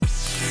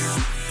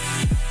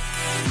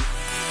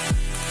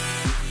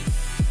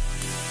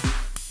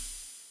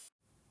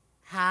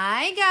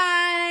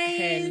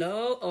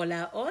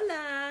Hola,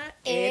 hola.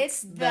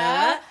 It's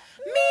the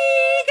Migas.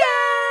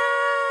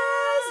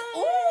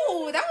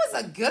 Ooh, that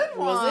was a good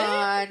one.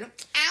 Was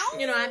it? Ow.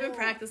 You know, I've been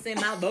practicing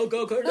my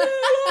vocal cords.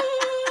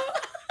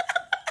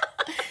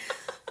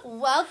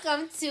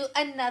 Welcome to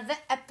another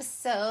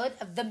episode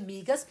of the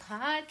Migas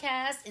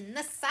podcast in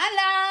the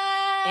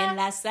sala. En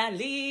la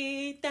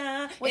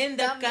salita, With in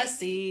the the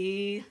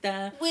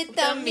casita, with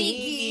the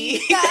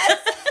amiguitas. Migas.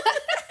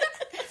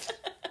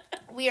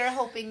 We are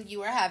hoping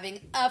you are having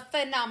a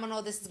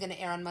phenomenal, this is going to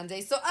air on Monday,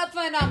 so a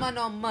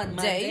phenomenal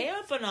Monday.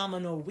 A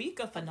phenomenal week,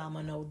 a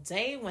phenomenal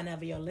day.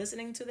 Whenever you're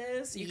listening to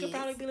this, you could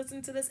probably be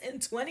listening to this in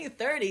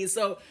 2030.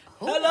 So,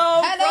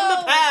 hello from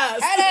the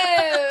past.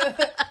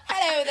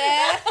 Hello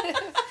there.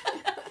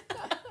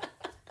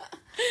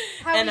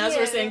 How And are as you?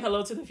 we're saying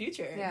hello to the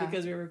future, Yeah.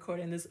 because we're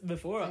recording this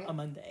before a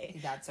Monday.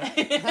 That's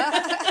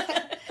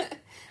right.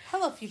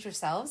 Hello, future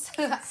selves.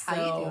 How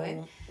you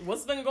doing?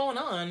 What's been going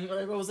on?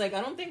 I was like, I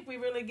don't think we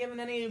really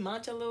given any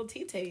matcha little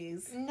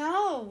titties.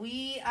 No,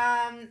 we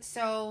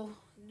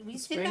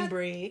Spring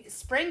break.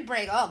 Spring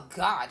break. Oh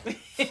God.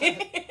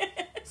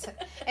 It's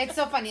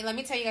so funny. Let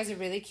me tell you guys a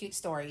really cute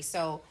story.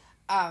 So,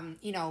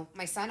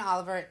 my son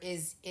Oliver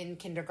is in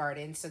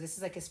kindergarten, so this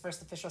is like his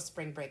first official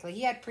spring break. Like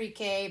he had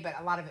pre-K, but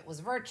a lot of it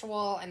was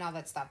virtual and all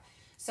that stuff.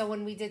 So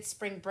when we did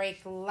spring break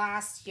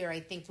last year,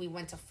 I think we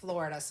went to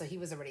Florida. So he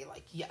was already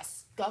like,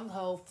 yes,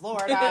 gung-ho,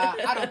 Florida.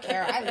 I don't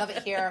care. I love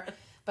it here.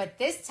 But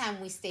this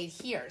time we stayed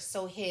here.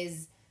 So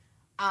his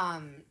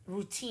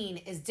routine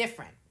is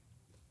different.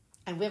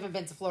 And we haven't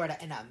been to Florida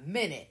in a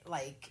minute.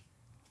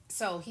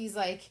 So he's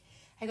like,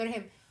 I go to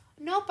him,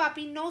 no,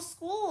 papi, no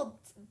school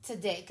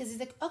today. Because he's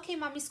like, okay,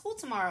 mommy, school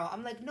tomorrow.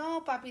 I'm like, no,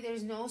 papi,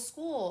 there's no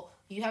school.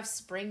 You have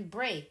spring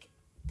break.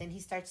 Then he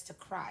starts to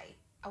cry.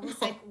 I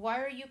was like,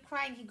 why are you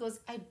crying? He goes,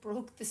 I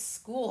broke the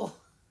school.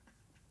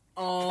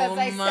 Oh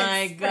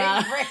my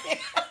God.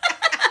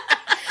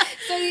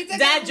 So he took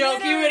Dad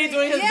joke, you already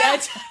doing his dad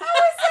joke. I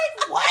was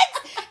like, what?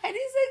 And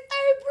he's like,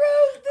 I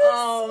broke the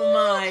Oh school.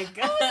 my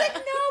God. I was like,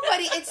 no,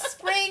 buddy, it's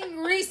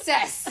spring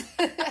recess.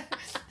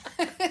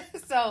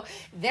 So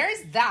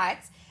there's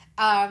that.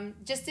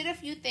 Just did a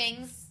few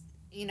things,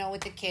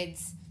 with the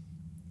kids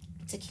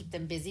to keep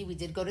them busy. We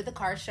did go to the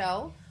car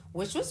show,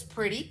 which was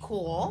pretty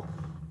cool.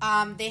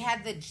 They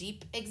had the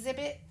Jeep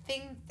exhibit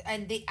thing,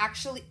 and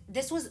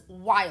this was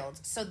wild.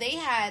 So they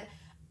had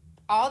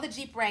all the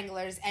Jeep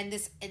Wranglers and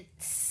this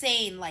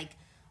insane,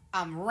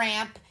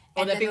 ramp.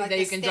 Oh, that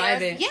you can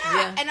drive it.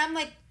 Yeah. And I'm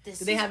like, Did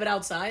they have it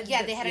outside?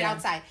 Yeah, they had it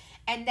outside.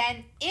 And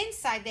then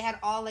inside, they had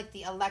all,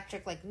 the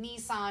electric,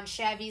 Nissan,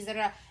 Chevys, and,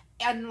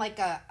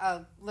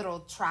 a little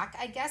track,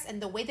 I guess. And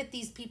the way that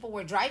these people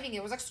were driving,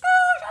 it was like,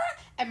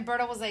 and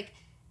Berta was like,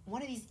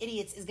 one of these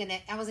idiots is gonna.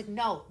 I was like,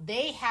 no,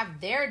 they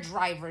have their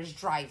drivers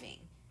driving.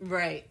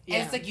 Right. Yeah.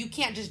 And it's like you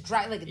can't just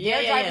drive. Their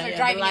drivers are The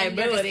driving.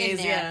 liabilities.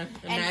 And you're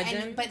just in there.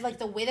 Imagine. But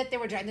the way that they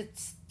were driving, the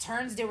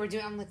turns they were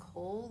doing, I'm like,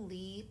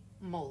 holy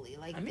moly!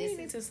 You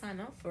need to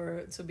sign up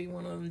to be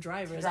one of them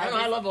drivers. I know,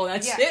 I love all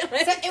that shit. So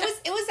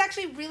it was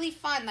actually really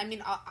fun. I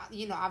mean,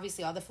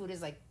 obviously all the food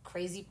is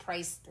really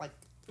priced,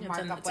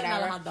 markup,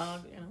 whatever. $10 hot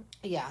dog,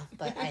 Yeah,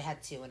 but I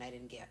had two and I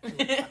didn't get. I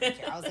didn't fucking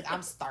care. I was like,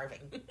 I'm starving.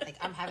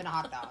 I'm having a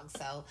hot dog.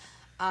 So,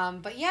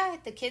 but yeah,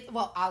 the kids.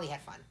 Well, Ollie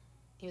had fun.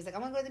 He was like,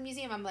 I'm gonna go to the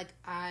museum. I'm like,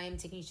 I'm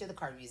taking you to the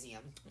car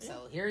museum.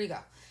 So here you go.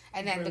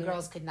 And then the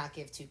girls could not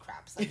give two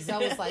craps.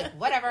 Zoe was like,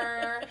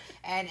 whatever,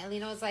 and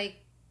Elena was like,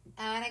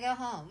 I want to go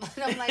home.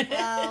 And I'm like,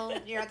 well,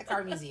 you're at the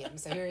car museum,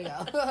 so here you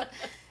go.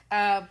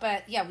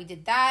 But yeah, we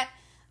did that.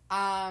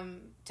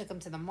 Took them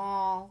to the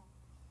mall.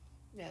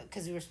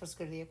 Because we were supposed to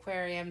go to the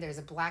aquarium. There's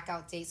a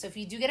blackout date. So if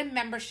you do get a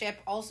membership,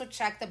 also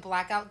check the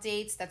blackout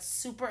dates. That's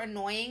super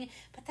annoying,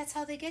 but that's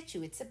how they get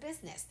you. It's a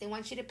business. They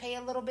want you to pay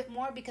a little bit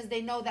more because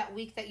they know that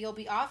week that you'll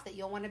be off, that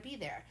you'll want to be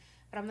there.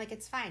 But I'm like,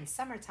 it's fine.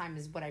 Summertime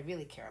is what I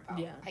really care about.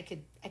 Yeah. I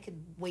could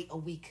wait a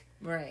week.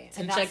 Right. To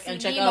and not check see and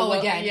check Nemo out what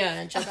again.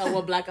 and check out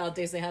what blackout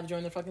days they have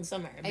during the fucking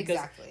summer. Because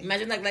Exactly.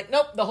 Imagine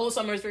nope, the whole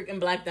summer is freaking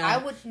blacked out. I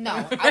would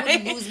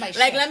lose my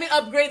shit. Let me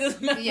upgrade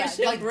this membership.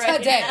 Yeah,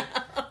 today.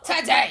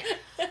 Today.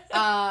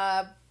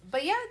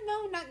 But yeah,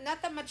 no,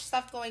 not that much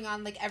stuff going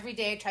on. Every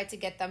day I tried to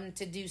get them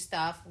to do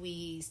stuff.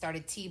 We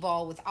started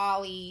T-ball with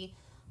Ollie.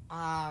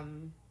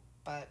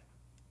 But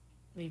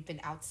we've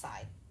been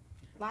outside.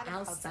 A lot of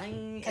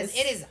outside. Because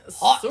it is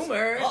hot.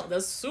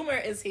 The summer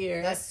is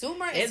here. The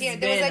summer is here.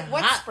 There was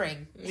what hot.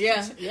 spring?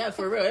 Yeah,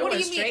 for real. It What do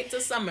went you mean? straight to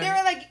summer. They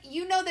were like,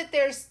 that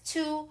there's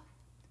two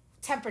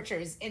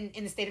temperatures in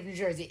the state of New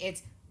Jersey.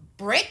 It's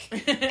brick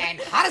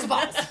and hot as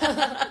balls.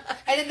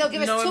 And then they'll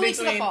give us 2 weeks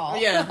in the fall.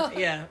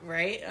 Yeah,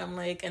 right? I'm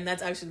like, and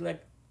that's actually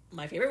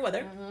my favorite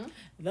weather,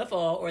 the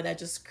fall, or that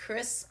just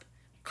crisp,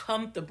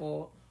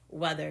 comfortable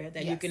weather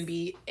that you can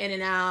be in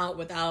and out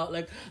without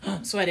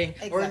sweating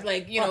or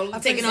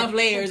taking off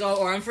layers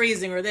or I'm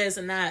freezing or this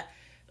and that.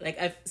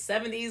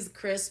 70s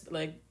crisp,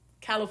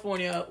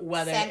 California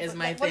weather is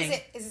my thing. What is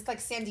it? Is it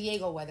San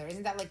Diego weather?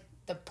 Isn't that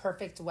the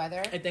perfect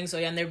weather. I think so,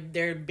 yeah. And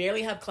they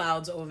barely have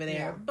clouds over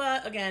there. Yeah.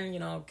 But again,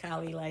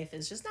 Cali life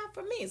is just not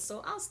for me.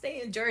 So I'll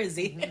stay in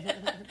Jersey.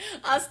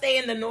 I'll stay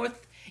in the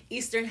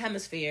northeastern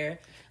hemisphere.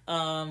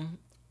 How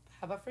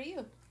about for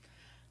you?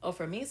 Oh,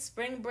 for me,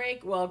 spring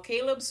break. Well,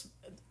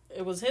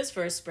 it was his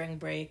first spring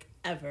break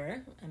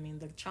ever. I mean,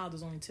 the child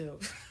was only 2.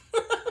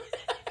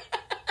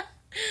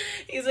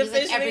 He's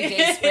officially like every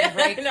day spring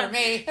break for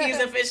me. He's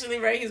officially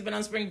right. He's been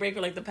on spring break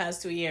for like the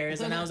past 2 years,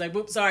 and I was like,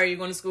 "Whoops, sorry, you're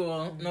going to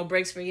school. No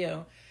breaks for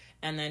you."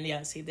 And then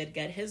yes, he did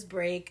get his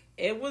break.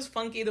 It was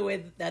funky the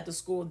way that the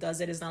school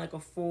does it. It's not like a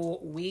full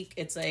week.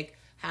 It's like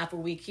half a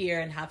week here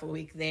and half a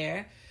week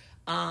there,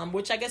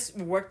 which I guess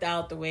worked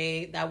out the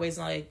way. That way's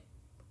not like,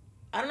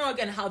 I don't know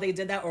again how they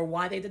did that or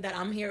why they did that.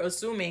 I'm here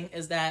assuming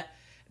is that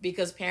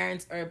because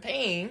parents are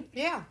paying.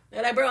 Yeah.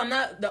 They're like, bro, I'm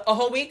not a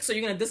whole week, so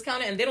you're going to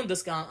discount it? And they don't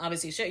discount,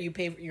 obviously, shit. You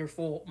pay for your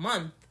full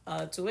month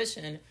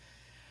tuition.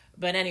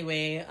 But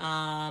anyway,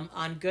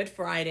 on Good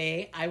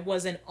Friday, I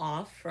wasn't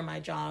off from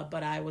my job,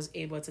 but I was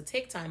able to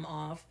take time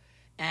off.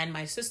 And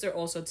my sister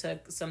also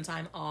took some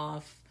time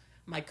off.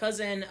 My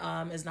cousin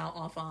is now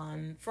off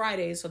on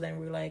Friday, so then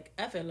we were like,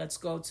 F it, let's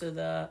go to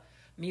the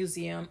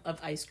Museum of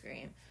Ice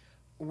Cream.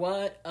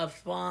 What a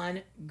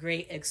fun,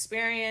 great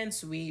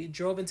experience. We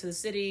drove into the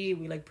city.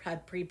 We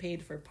had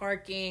prepaid for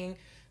parking.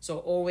 So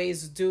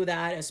always do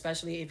that,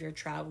 especially if you're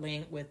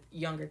traveling with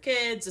younger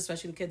kids,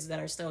 especially the kids that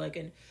are still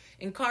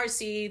in car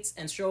seats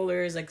and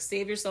strollers.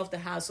 Save yourself the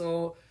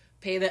hassle,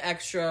 pay the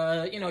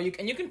extra, you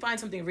can find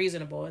something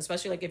reasonable,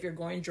 especially if you're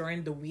going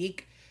during the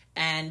week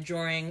and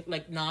during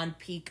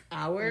non-peak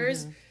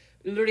hours.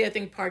 Literally, I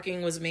think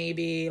parking was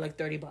maybe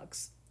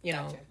 $30.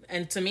 Gotcha.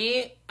 And to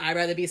me, I'd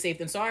rather be safe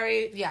than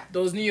sorry. Yeah.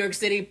 Those New York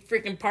City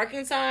freaking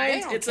parking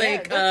signs, it's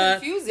care. They're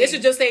confusing. They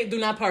should just say, do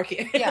not park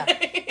here. Yeah.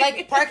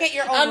 Park at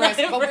your own risk,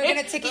 but we're going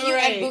to ticket you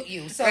and boot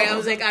you. So I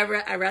was like,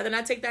 I'd rather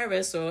not take that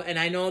risk. So, and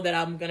I know that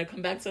I'm going to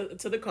come back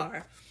to the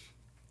car.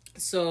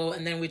 So,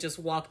 and then we just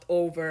walked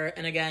over.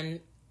 And again,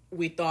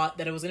 we thought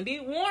that it was going to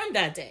be warm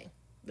that day.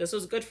 This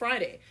was Good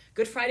Friday.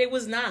 Good Friday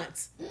was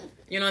not.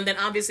 And then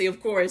obviously,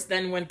 of course,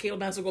 then when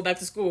Caleb has to go back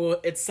to school,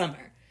 it's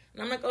summer.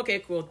 And I'm like, okay,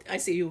 cool. I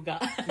see you,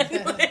 God.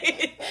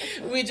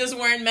 We just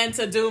weren't meant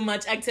to do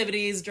much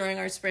activities during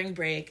our spring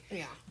break.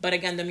 Yeah. But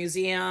again, the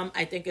museum,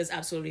 I think, is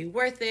absolutely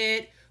worth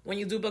it. When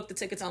you do book the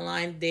tickets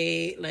online,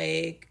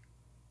 they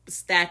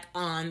stack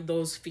on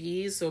those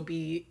fees. So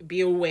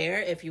be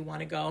aware if you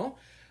want to go.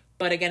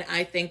 But again,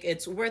 I think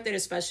it's worth it,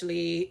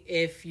 especially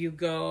if you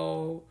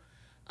go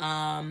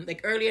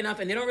early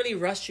enough, and they don't really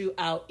rush you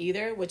out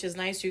either, which is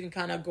nice. You can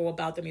kind of go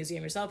about the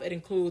museum yourself. It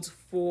includes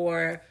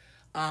 4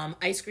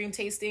 ice cream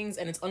tastings,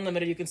 and it's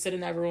unlimited. You can sit in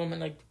that room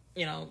and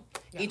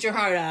eat your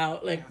heart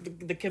out,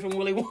 the kid from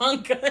Willy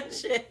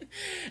Wonka shit.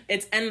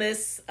 It's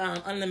endless,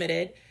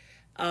 unlimited.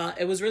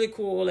 It was really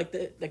cool,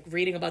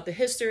 reading about the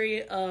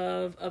history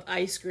of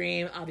ice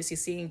cream, obviously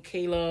seeing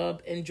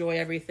Caleb enjoy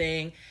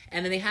everything.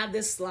 And then they have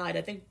this slide.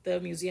 I think the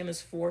museum is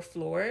 4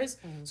 floors.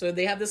 So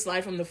they have this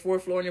slide from the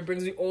 4th floor, and it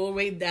brings you all the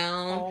way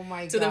down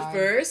to the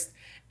first.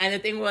 And the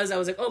thing was, I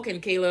was like, oh,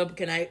 can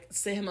I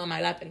sit him on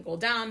my lap and go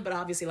down? But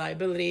obviously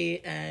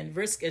liability and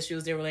risk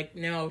issues, they were like,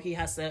 no, he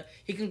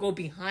can go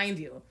behind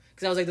you.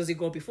 Because I was like, does he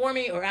go before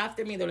me or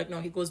after me? They're like,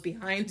 no, he goes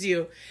behind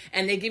you.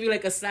 And they give you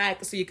a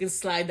sack so you can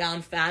slide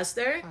down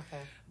faster.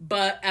 Okay.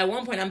 But at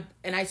one point,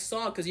 I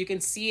saw, because you can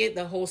see it,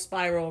 the whole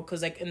spiral,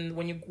 because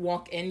when you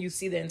walk in, you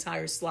see the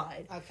entire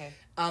slide. Okay.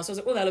 So I was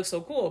like, oh, that looks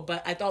so cool.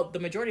 But I thought the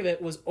majority of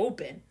it was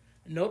open.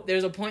 Nope,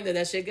 there's a point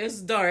that shit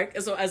gets dark.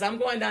 And so as I'm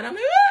going down, I'm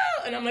like,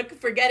 ah! And I'm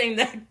forgetting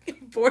that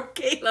poor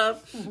Caleb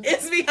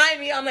is behind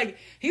me. I'm like,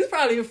 he's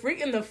probably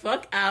freaking the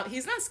fuck out.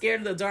 He's not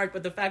scared of the dark,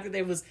 but the fact that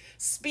there was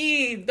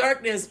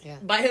darkness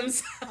by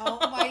himself.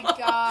 Oh my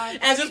God.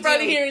 And just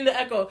probably hearing the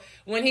echo.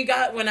 When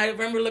I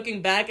remember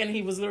looking back and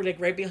he was literally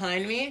right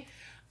behind me.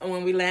 And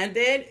when we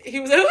landed, he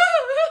was like,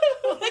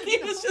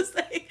 he was just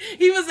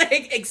he was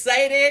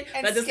excited,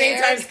 and but at the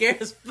same time scared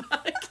as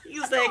fuck. He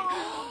was like,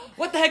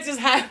 what the heck just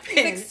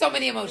happened? So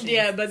many emotions.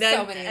 Yeah, but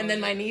then, and then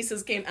my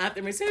nieces came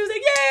after me, so he was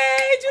like,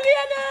 yay,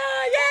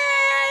 Juliana,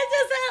 yay,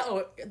 Giselle.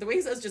 Oh, the way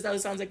he says Giselle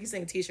sounds like he's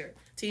saying t-shirt.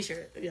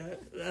 Yeah,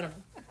 I don't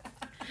know.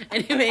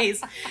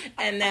 Anyways,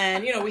 and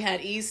then, we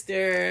had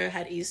Easter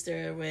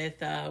with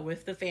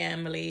the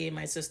family.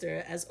 My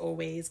sister, as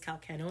always,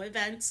 Calcano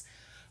Events,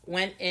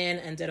 went in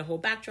and did a whole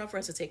backdrop for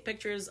us to take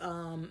pictures.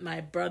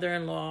 My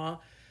brother-in-law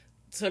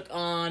took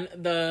on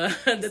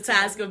the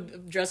task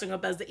of dressing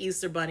up as the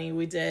Easter bunny.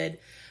 We did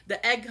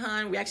the egg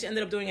hunt. We actually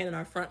ended up doing it in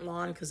our front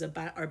lawn because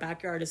our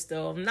backyard is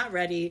still not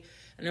ready,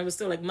 and it was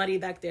still muddy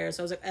back there.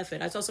 So I was like, F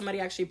it. I saw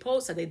somebody actually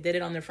post that they did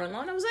it on their front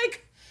lawn. I was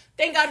like,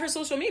 thank God for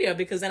social media,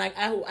 because then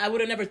I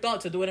would have never thought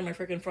to do it in my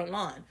freaking front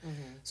lawn.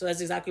 Mm-hmm. So that's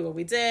exactly what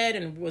we did,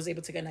 and was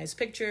able to get nice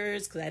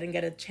pictures because I didn't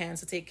get a chance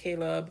to take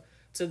Caleb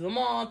to the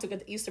mall to get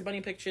the Easter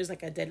bunny pictures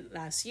like I did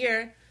last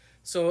year.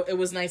 So it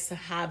was nice to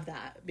have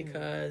that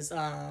because,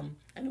 and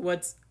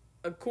what's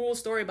a cool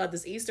story about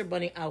this Easter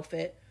bunny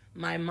outfit,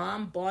 my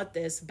mom bought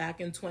this back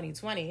in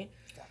 2020.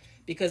 Gotcha.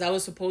 because I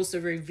was supposed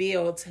to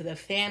reveal to the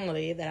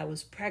family that I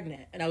was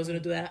pregnant, and I was going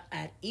to do that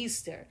at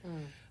Easter.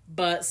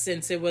 But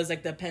since it was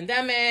like the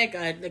pandemic,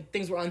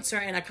 things were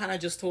uncertain, I kind of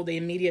just told the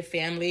immediate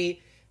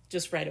family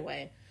just right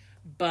away.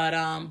 But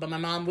my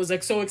mom was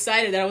like so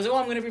excited that I was like, oh,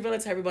 I'm going to reveal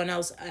it to everyone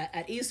else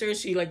at Easter.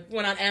 She like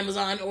went on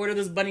Amazon, ordered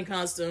this bunny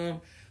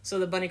costume. So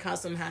the bunny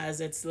costume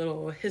has its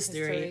little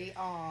history.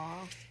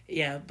 Aww.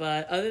 Yeah,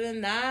 but other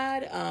than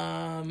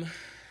that,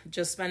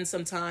 just spend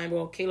some time.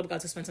 Well, Caleb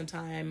got to spend some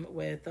time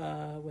with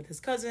his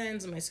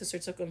cousins, and my sister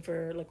took him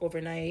for like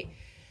overnight.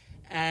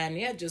 And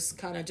yeah, just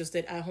kind of just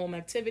did at-home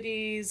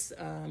activities,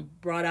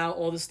 brought out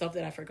all the stuff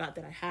that I forgot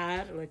that I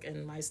had, like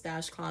in my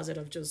stash closet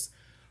of just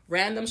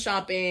random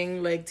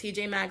shopping, like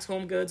TJ Maxx,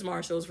 Home Goods,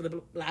 Marshalls for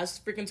the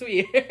last freaking 2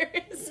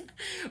 years,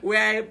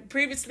 where I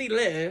previously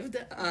lived.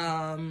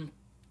 And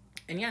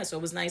yeah, so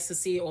it was nice to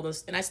see all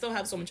this. And I still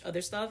have so much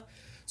other stuff.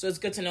 So it's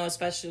good to know,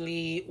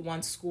 especially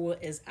once school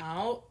is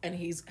out and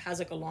has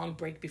like a long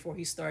break before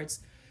he starts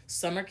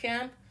summer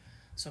camp.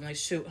 So I'm like,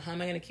 shoot, how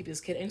am I going to keep this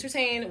kid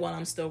entertained while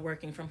I'm still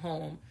working from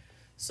home?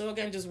 So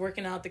again, just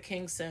working out the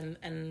kinks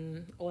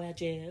and all that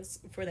jazz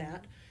for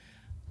that.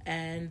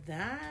 And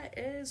that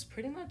is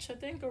pretty much, I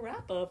think, a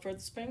wrap up for the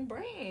spring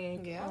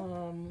break. Yeah.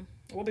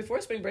 Well,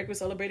 before spring break, we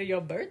celebrated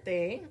your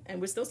birthday,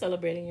 and we're still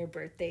celebrating your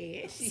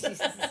birthday.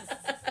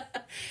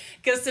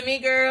 Because to me,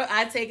 girl,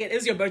 I take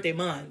it's your birthday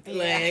month. Yeah.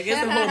 Like, it's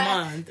the whole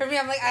month. For me,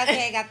 I'm like,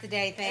 okay, I got the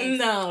day, thanks.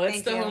 No, it's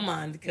Thank the you. whole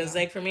month. Because,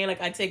 like, for me,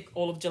 like, I take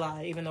all of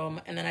July, even though,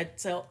 and then I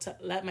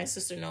let my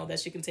sister know that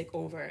she can take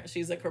over.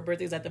 She's like, her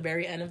birthday's at the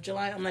very end of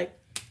July. I'm like,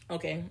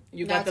 okay,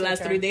 you got the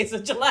last 3 days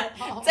of July.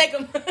 Oh. Take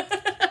them.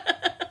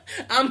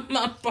 I'm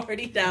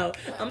partied out.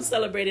 I'm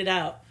celebrated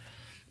out.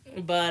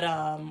 But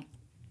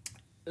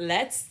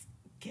let's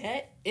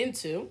get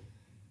into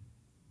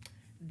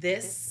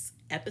this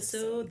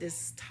episode,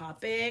 this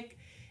topic.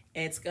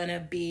 It's gonna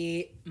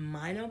be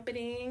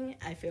mind-opening.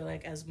 I feel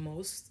like, as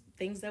most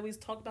things that we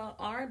talk about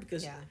are,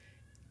 because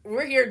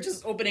we're here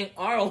just opening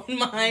our own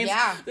minds.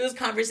 This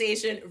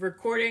conversation,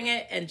 recording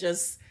it, and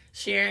just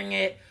sharing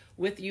it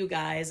with you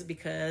guys,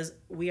 because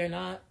we are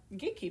not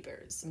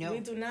gatekeepers. No. We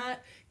do not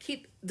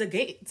keep the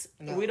gate.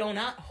 No. We do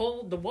not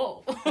hold the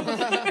wall.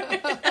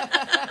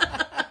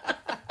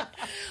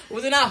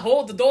 We do not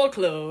hold the door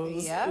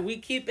closed. Yeah. We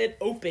keep it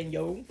open,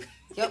 yo.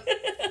 Yep.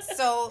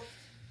 So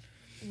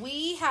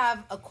we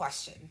have a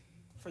question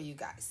for you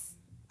guys.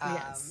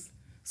 Yes.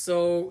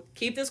 So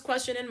keep this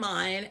question in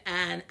mind,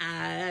 and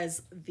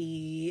as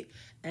the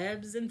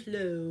ebbs and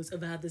flows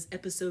of how this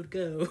episode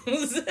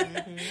goes,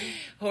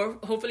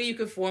 hopefully you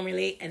can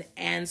formulate an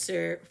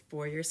answer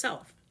for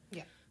yourself.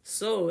 Yeah.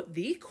 So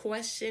the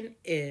question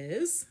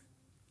is,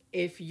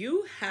 if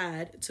you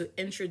had to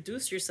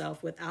introduce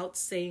yourself without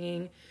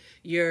saying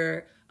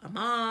you're a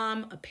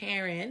mom, a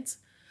parent,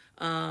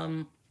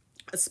 a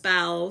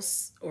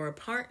spouse, or a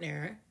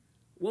partner,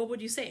 what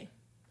would you say?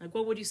 Like,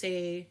 what would you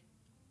say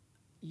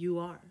you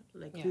are?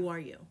 Like, who are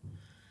you?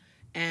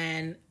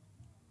 And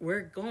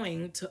we're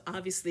going to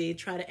obviously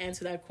try to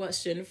answer that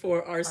question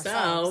for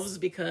ourselves.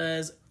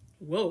 Because,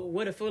 whoa,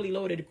 what a fully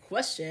loaded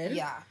question.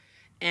 Yeah.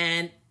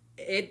 And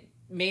it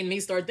made me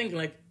start thinking,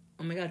 like,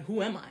 oh my God,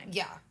 who am I?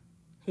 Yeah.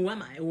 Who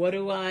am I? What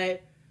do I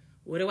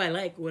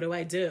like? What do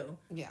I do?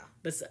 Yeah.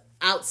 But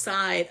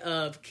outside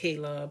of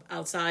Caleb,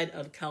 outside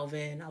of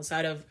Calvin,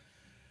 outside of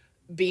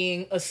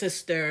being a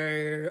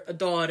sister, a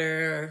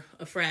daughter,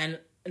 a friend,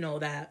 and all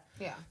that.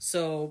 Yeah.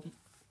 So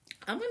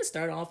I'm going to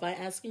start off by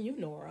asking you,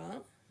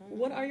 Nora,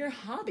 what are your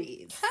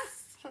hobbies?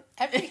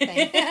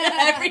 Everything.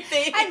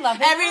 Everything. I love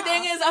it.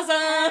 Everything is awesome.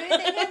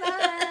 Everything is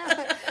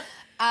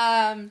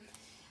awesome.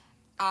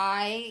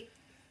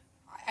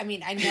 I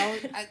mean, I know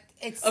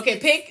it's... Okay,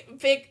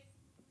 pick,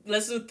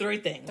 let's do three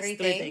things. Three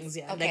things,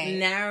 yeah. Okay. Like,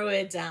 narrow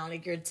it down.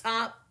 Like, your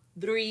top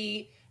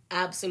 3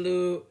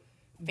 absolute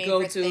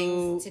favorite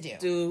things to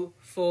do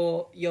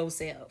for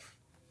yourself.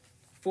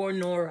 For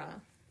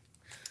Nora.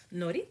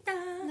 Norita.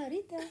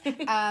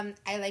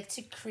 I like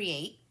to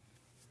create.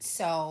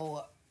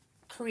 So,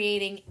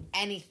 creating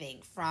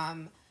anything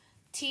from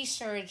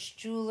t-shirts,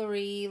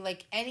 jewelry,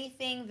 like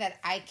anything that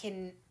I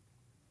can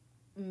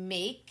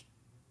make,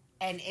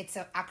 and it's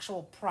an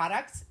actual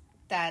product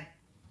that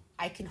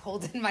I can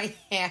hold in my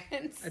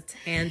hands. A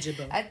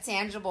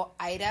tangible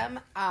item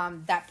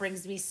that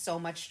brings me so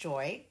much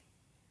joy.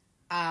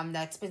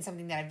 That's been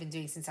something that I've been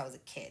doing since I was a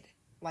kid.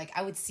 Like,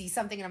 I would see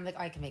something and I'm like,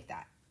 oh, I can make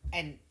that.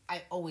 And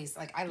I always,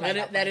 like, I like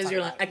that. That is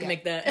your line. I can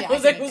make that. Yeah, I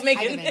was like, who's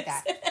making I can make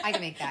that. I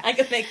can make that. I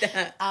can make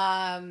that.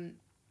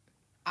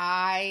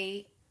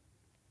 I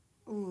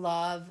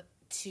love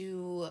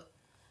to,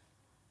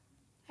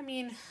 I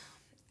mean,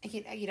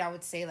 I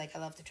would say, like, I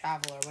love to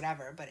travel or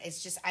whatever, but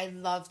it's just, I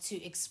love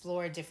to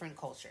explore different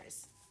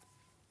cultures.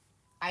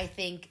 I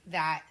think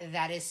that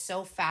is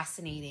so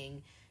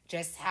fascinating,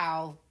 just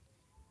how,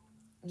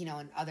 in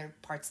other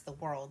parts of the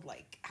world,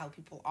 like, how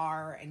people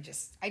are, and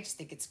I just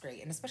think it's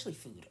great, and especially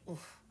food.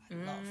 Oof, I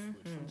love food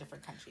from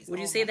different countries. Would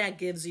you say that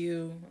gives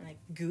you, like,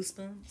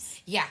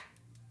 goosebumps? Yeah.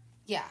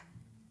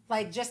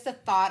 Like, just the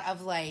thought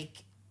of,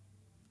 like,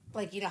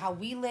 like, you know, how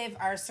we live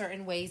are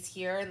certain ways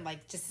here, and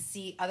like just to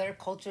see other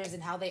cultures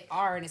and how they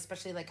are, and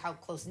especially like how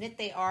close knit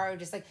they are,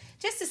 just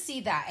to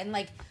see that. And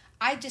like,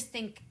 I just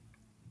think,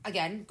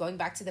 again, going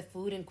back to the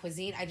food and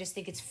cuisine, I just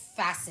think it's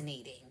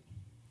fascinating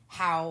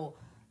how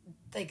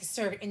like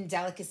certain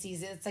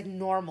delicacies, it's like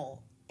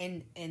normal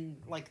in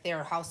like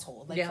their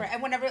household. Like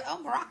and whenever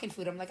Moroccan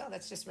food, I'm like,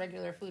 that's just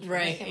regular food for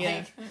right. me. Yeah.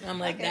 Like, I'm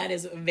like, okay. That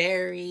is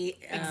very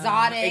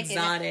exotic.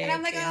 And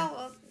I'm like,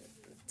 well,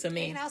 to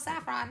me, you know,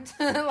 saffron.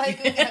 Like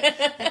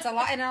it's a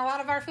lot in a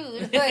lot of our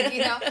food. Like,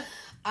 you know.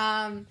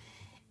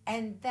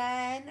 And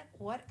then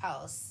what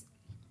else?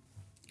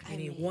 I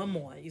need one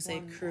more. You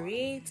say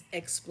create,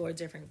 explore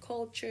different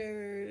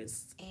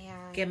cultures.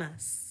 And ¿Qué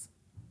más?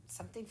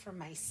 Something for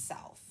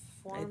myself.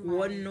 Like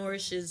what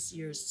nourishes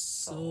your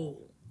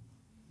soul?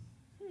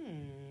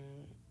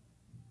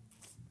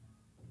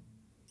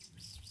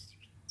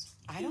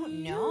 I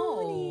don't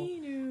know.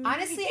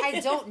 Honestly, I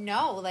don't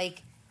know.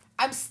 Like,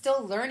 I'm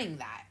still learning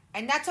that.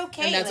 And that's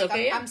okay. And that's like,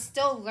 okay. I'm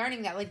still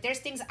learning that. Like, there's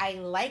things I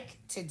like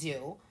to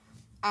do.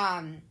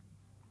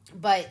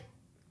 But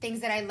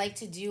things that I like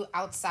to do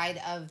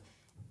outside of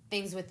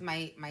things with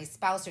my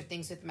spouse or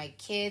things with my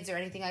kids or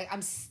anything,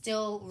 I'm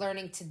still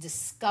learning to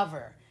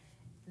discover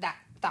that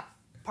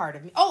part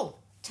of me. Oh,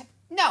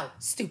 no,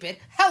 stupid.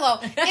 Hello,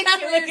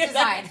 interior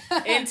design.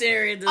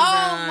 Interior design.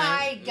 Oh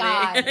my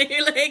God.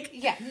 You're like,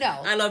 yeah,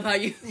 no. I love how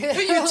you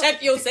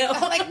check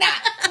yourself. Like, nah,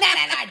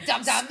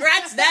 dumb.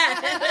 Scratch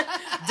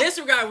that.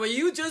 Disregard what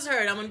you just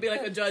heard. I'm gonna be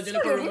like a judge in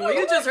a courtroom. What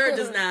you just heard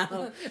just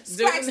now.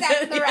 Scratch that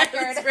from the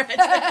record. Scratch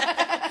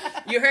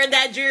that. You heard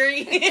that,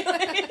 jury?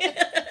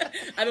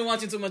 I've been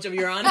watching too much of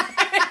Your Honor.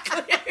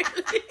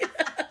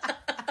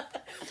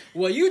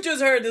 Well, you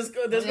just heard this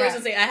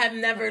person say, I have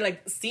never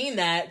like seen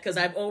that because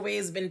I've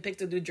always been picked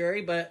to do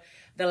jury, but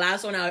the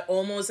last one I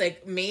almost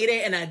like made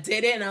it and I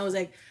did it and I was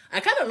like,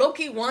 I kind of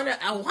low-key want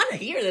to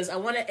hear this. I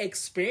want to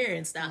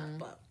experience that,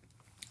 but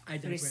I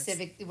digress.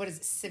 What is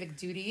it, civic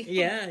duty?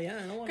 Yeah.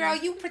 Girl,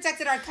 you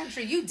protected our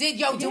country. You did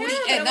your duty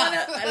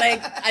enough.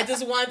 I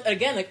just want,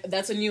 again, like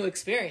that's a new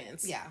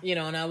experience. Yeah. You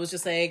know, and I was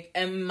just like,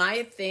 and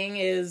my thing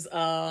is,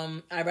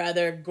 I'd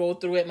rather go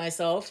through it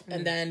myself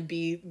and then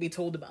be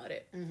told about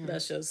it. Mm-hmm.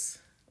 That's just,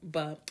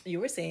 but you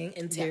were saying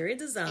interior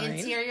design.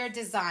 Interior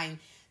design.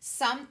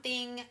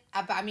 Something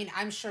about, I mean,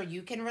 I'm sure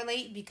you can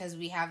relate because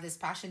we have this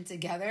passion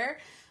together,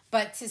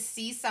 but to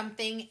see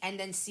something and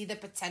then see the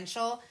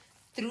potential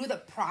through the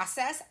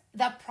process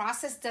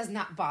does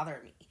not bother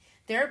me.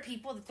 There are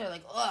people that they're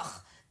like, ugh,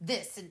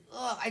 this and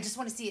ugh, I just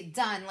want to see it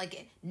done.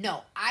 Like,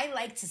 no, I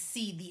like to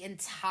see the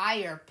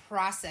entire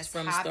process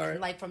from happen, start.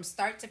 like from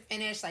start to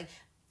finish. Like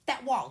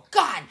that wall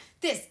gone,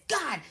 this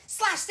gone,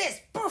 slash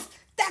this, poof,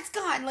 that's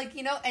gone. Like,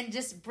 you know, and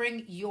just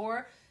bring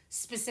your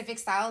specific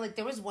style. Like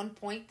there was one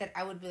point that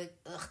I would be like,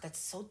 ugh, that's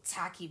so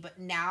tacky. But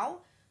now,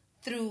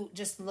 through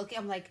just looking,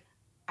 I'm like,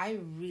 I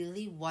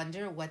really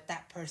wonder what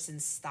that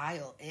person's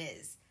style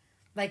is.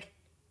 Like,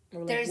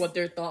 what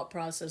their thought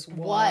process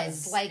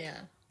was. Like,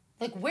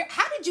 like where?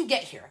 How did you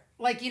get here?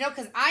 Like, you know,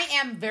 because I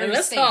am very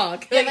Let's safe.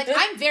 talk. Yeah, like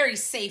I'm very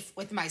safe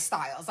with my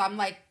styles. I'm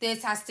like,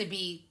 this has to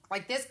be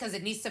like this because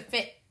it needs to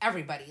fit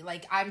everybody.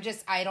 Like, I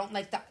don't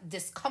like the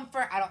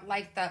discomfort. I don't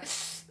like the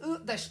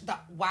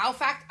wow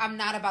fact. I'm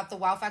not about the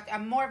wow fact.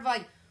 I'm more of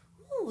like,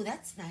 ooh,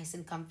 that's nice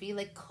and comfy,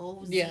 like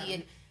cozy. Yeah.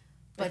 And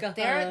but like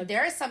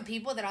there are some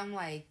people that I'm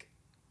like,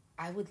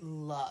 I would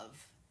love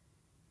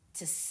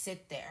to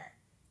sit there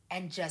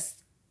and just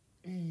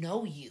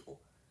know you.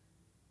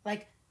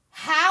 Like,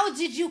 how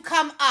did you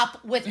come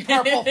up with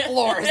purple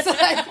floors?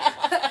 Like,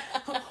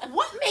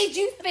 what made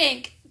you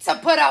think to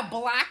put a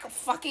black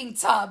fucking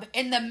tub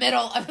in the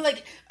middle of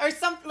like, or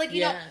something like,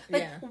 you know,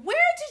 like where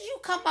did you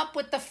come up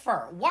with the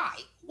fur? Why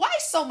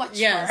so much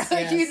fur?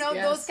 Like, you know,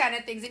 those kind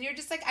of things. And you're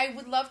just like, I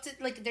would love to,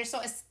 like, they're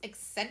so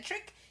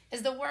eccentric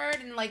is the word.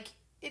 And like,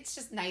 it's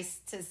just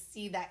nice to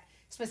see that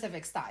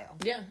specific style.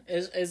 Yeah,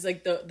 it's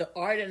like the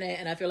art in it,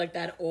 and I feel like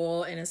that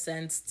all in a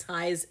sense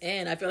ties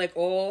in. I feel like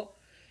all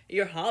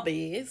your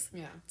hobbies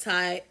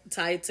tie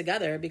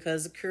together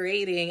because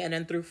creating, and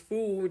then through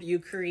food you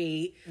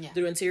create,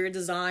 through interior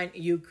design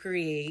you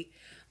create,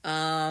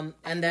 and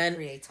then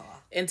creator.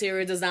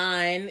 Interior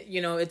design,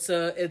 you know, it's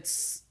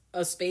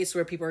a space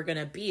where people are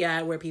gonna be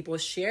at, where people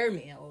share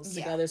meals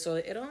together, so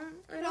it all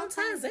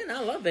ties in. I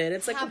love it.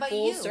 It's like a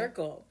full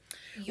circle.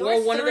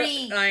 One of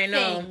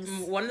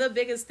the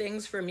biggest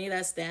things for me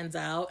that stands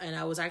out, and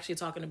I was actually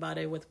talking about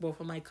it with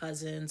both of my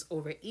cousins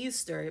over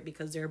Easter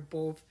because they're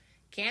both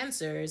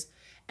cancers,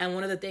 and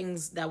one of the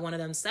things that one of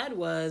them said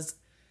was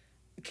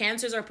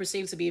cancers are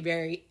perceived to be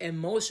very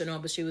emotional,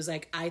 but she was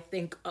like, I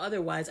think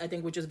otherwise. I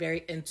think we're just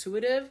very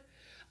intuitive.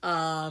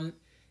 And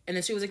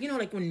then she was like, you know,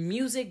 like when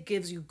music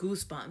gives you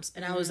goosebumps.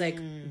 And I was like,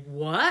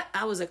 what?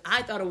 I was like,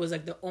 I thought it was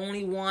like the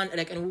only one.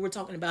 Like, and we were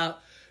talking about,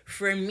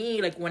 for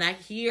me, like when I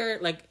hear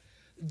like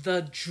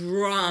the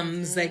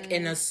drums, like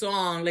in a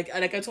song, like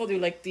I told you,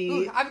 like the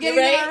Ooh, I'm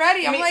getting it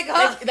already. I'm like,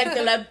 oh.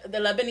 like the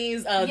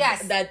Lebanese,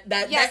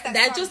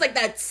 that just like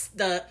that's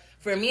the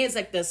For me, it's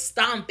like the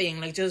stomping,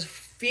 like just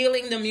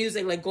feeling the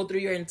music like go through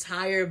your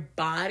entire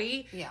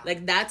body. Yeah.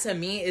 Like that to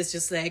me is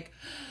just like,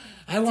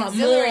 I want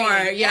more.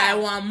 Yeah, I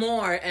want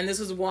more. And this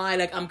is why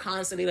like I'm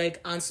constantly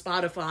like on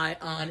Spotify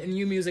on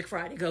New Music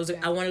Friday because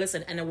I want to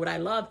listen. And then what I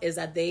love is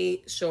that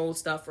they show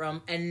stuff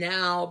from, and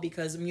now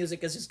because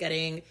music is just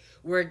getting,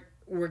 we're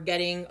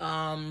getting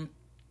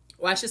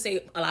well, I should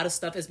say a lot of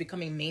stuff is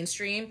becoming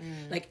mainstream.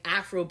 Like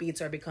Afro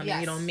beats are becoming,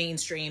 you know,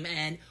 mainstream,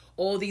 and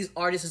all these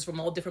artists from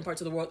all different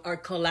parts of the world are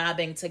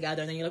collabing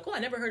together. And then you're like, oh, I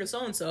never heard of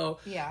so-and-so.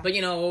 Yeah. But,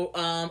 you know,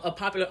 a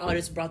popular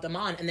artist brought them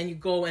on. And then you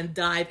go and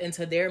dive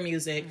into their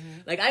music.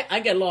 Like, I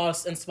get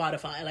lost in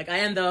Spotify. Like, I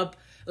end up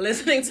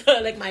listening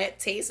to, like, my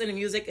taste in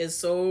music is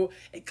so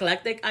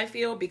eclectic, I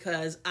feel,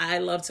 because I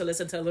love to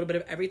listen to a little bit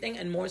of everything.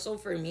 And more so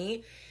for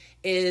me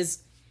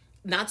is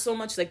not so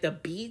much, like, the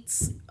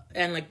beats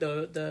and, like,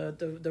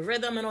 the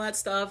rhythm and all that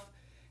stuff,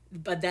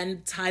 but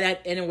then tie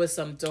that in with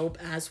some dope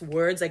ass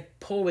words like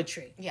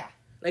poetry. Yeah.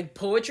 Like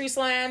poetry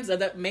slams.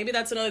 Maybe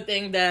that's another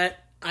thing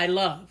that I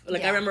love.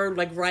 Like I remember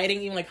like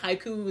writing even like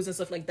haikus and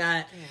stuff like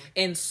that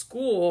in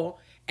school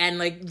and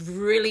like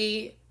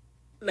really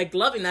like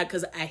loving that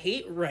because I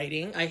hate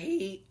writing. I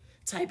hate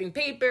typing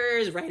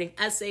papers, writing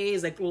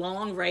essays, like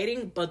long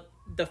writing. But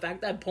the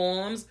fact that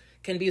poems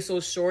can be so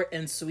short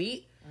and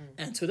sweet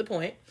and to the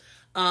point,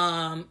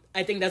 I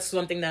think that's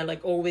something that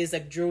like always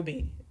like drew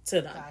me to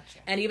them. Gotcha.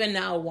 And even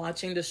now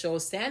watching the show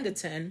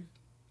Sanditon,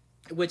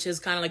 which is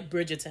kind of like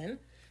Bridgerton,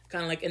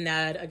 kind of like in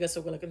that, I guess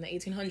so like in the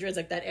 1800s,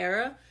 like that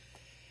era.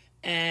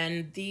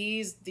 And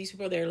these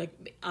people, they're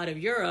like out of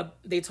Europe,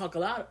 they talk a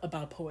lot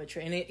about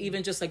poetry and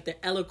even just like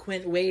the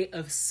eloquent way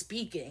of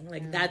speaking.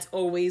 Like that's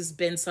always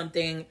been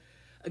something,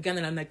 again,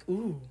 that I'm like,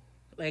 ooh,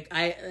 like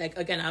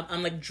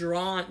I'm like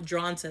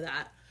drawn to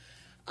that.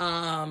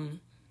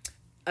 I'm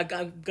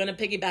gonna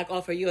piggyback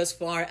off of you as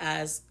far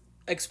as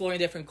exploring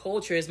different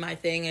cultures. My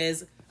thing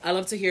is I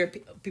love to hear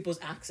people's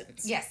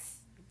accents. Yes.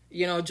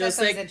 You know, just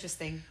like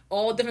interesting.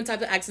 All different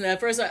types of accents.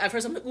 At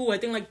first I'm like, ooh, I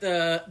think like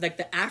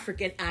the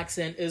African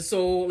accent is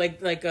so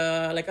like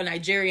a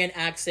Nigerian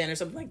accent or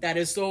something like that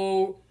is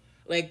so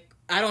like,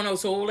 I don't know,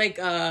 so like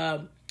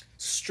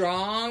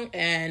strong.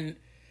 And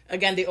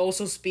again, they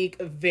also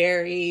speak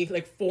very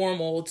like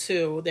formal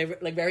too. They're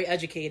like very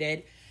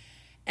educated.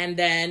 And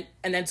then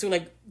to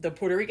like the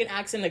Puerto Rican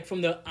accent, like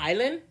from the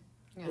island.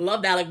 Yeah.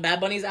 Love that, like Bad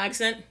Bunny's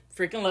accent.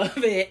 Freaking love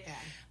it. Yeah.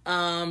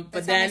 But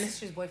that's then how my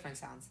sister's boyfriend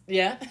sounds.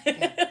 Yeah.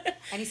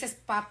 And he says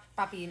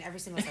papi in every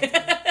single sentence.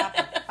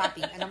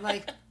 Papi. And I'm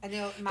like, I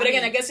know. But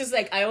again, I guess it's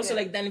like I also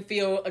like then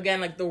feel again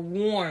like the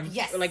warmth,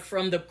 like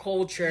from the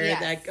culture,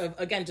 like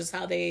again just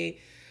how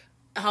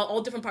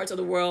all different parts of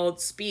the world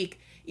speak.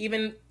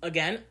 Even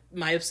again,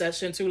 my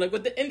obsession too, like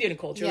with the Indian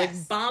culture, like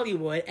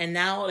Bollywood, and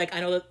now like I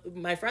know that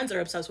my friends are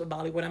obsessed with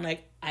Bollywood. I'm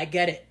like, I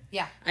get it.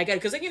 Yeah, I get it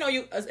because like, you know,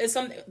 it's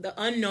something the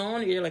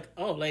unknown. You're like,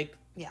 oh, like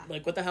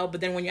like what the hell?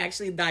 But then when you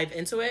actually dive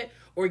into it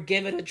or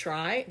give it a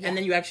try, and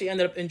then you actually end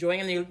up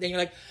enjoying it, and then you're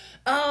like,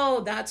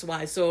 oh, that's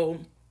why. So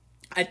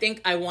I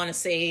think I want to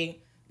say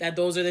that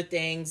those are the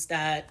things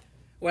that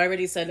I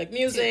already said, like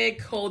music,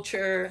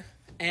 culture,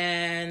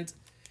 and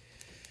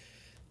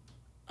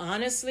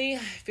honestly, I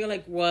feel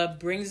like what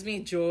brings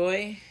me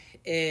joy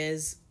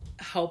is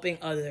helping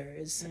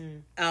others.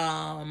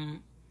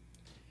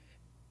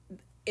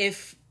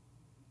 If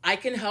I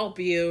can help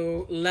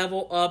you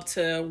level up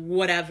to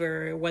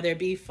whatever, whether it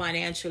be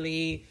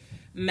financially,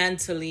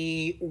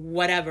 mentally,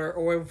 whatever,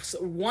 or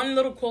one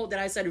little quote that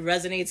I said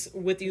resonates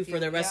with you for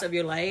the rest of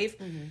your life,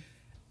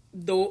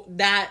 though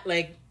that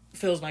like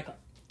fills my cup.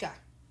 Yeah.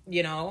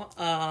 You know?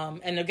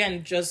 And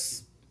again,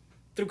 just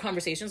through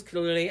conversations,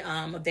 clearly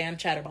I'm a damn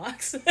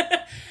chatterbox.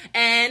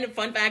 And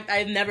fun fact,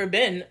 I've never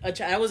been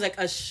I was like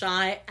a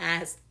shy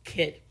ass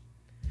kid.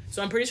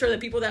 So I'm pretty sure that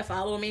people that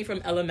follow me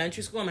from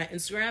elementary school on my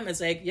Instagram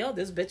is like, yo,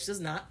 this bitch does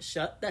not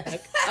shut the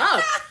heck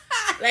up.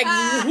 Like,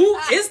 who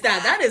is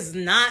that? That is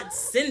not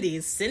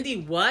Cindy.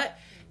 Cindy what?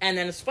 And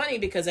then it's funny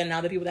because then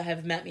now the people that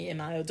have met me in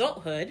my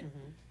adulthood,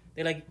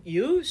 they're like,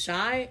 you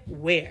shy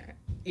where?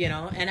 You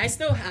know, and I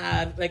still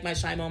have like my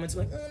shy moments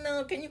like, oh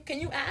no, can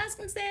you ask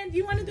instead? Do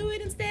you want to do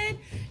it instead?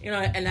 You know,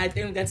 and I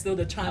think that's still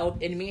the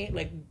child in me,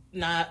 like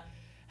not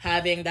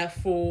having that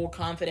full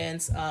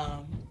confidence.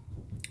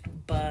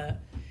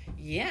 But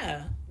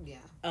yeah.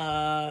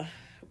 And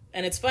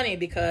it's funny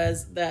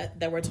because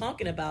that we're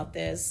talking about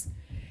this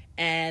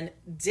and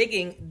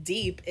digging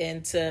deep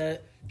into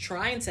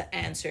trying to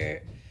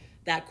answer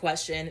that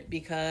question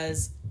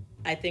because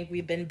I think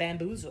we've been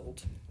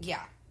bamboozled.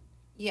 Yeah.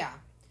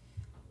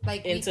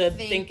 Like into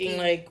thinking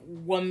like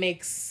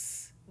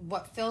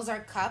what fills our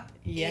cup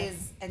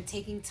is, and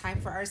taking time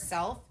for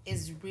ourselves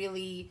is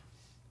really,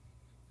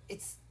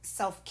 it's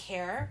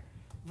self-care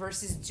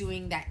versus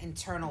doing that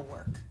internal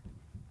work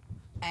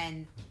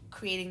and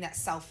creating that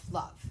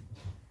self-love.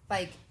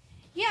 Like,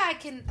 yeah, I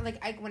can,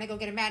 like, when I go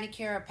get a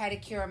manicure or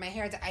pedicure or my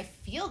hair, I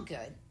feel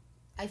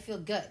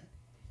good.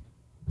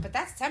 But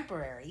that's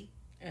temporary.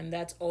 And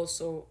that's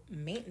also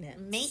maintenance.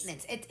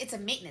 Maintenance. It's a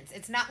maintenance.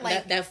 It's not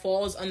like that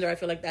falls under, I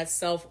feel like, that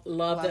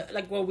self-love, that,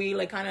 like what we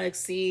like kind of like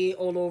see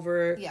all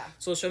over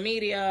social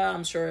media,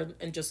 I'm sure,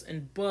 and just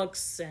in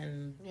books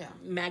and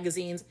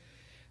magazines.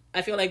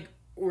 I feel like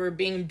we're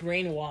being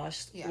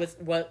brainwashed with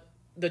what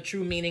the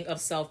true meaning of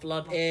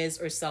self-love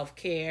is, or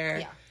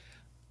self-care.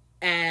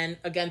 And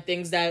again,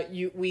 things that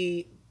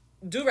we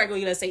do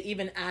regularly, let's say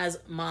even as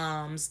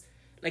moms,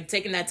 like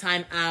taking that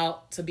time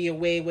out to be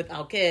away with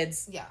our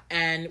kids,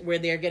 and where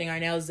they're getting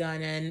our nails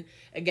done and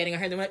getting our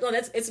hair done. Like, oh,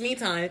 it's me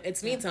time.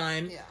 It's me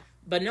time. Yeah.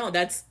 But no,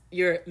 that's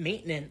your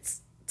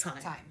maintenance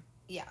time.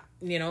 Yeah.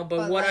 You know,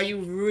 but what are you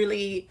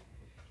really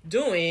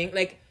doing?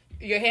 Like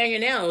your hair and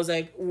your nails.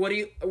 Like, where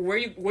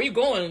you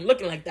going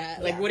looking like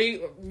that? Like,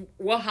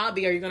 what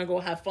hobby are you gonna go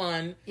have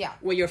fun?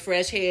 With your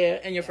fresh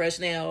hair and your fresh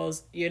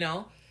nails. You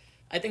know,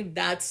 I think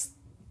that's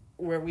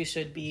where we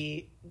should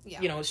be.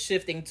 You know,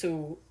 shifting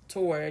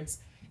towards.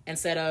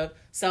 Instead of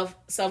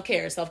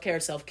self-care is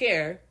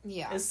self-maintenance.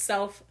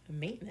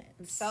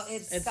 So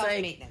it's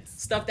self-maintenance. Like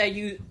stuff that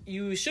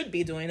you should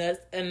be doing.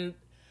 That. And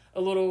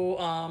a little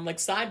like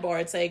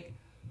sidebar, it's like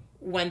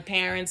when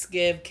parents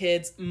give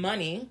kids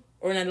money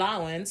or an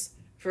allowance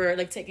for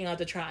like taking out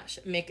the trash,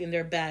 making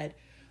their bed,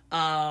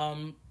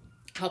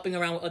 helping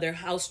around with other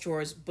house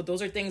chores, but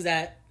those are things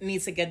that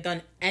needs to get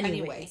done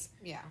anyways.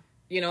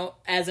 You know,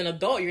 as an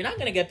adult, you're not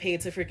going to get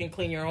paid to freaking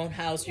clean your own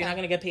house. You're not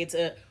going to get paid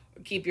to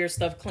keep your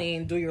stuff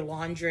clean, do your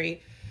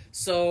laundry.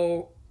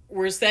 So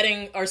we're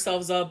setting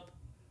ourselves up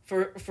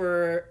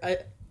for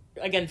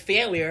again,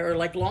 failure, or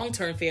like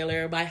long-term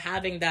failure, by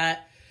having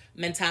that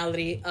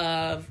mentality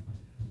of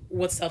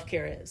what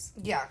self-care is.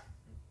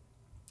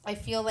 I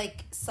feel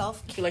like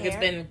self-care, I feel like it's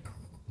been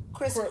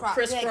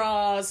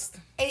crisscrossed.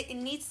 Like, it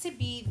needs to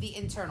be the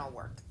internal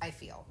work. I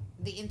feel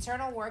the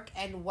internal work,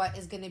 and what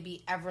is going to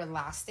be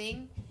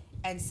everlasting,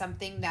 and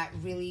something that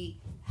really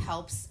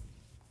helps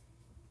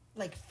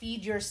like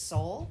feed your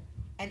soul.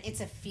 And it's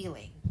a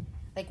feeling,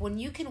 like when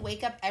you can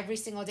wake up every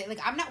single day. Like,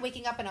 I'm not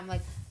waking up and I'm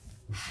like,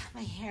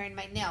 my hair and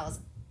my nails.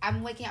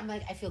 I'm waking up, I'm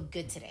like, I feel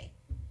good today.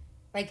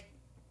 Like,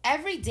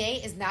 every day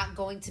is not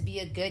going to be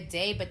a good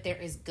day, but there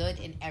is good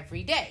in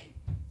every day.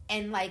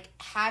 And like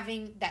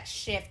having that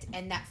shift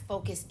and that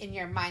focus in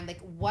your mind,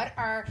 like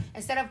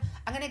instead of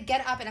I'm gonna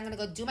get up and I'm gonna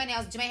go do my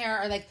nails, do my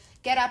hair, or like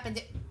get up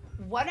and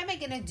what am I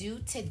gonna do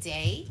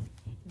today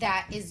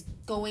that is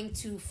going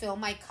to fill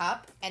my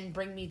cup and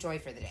bring me joy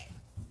for the day?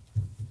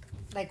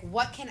 Like,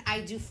 what can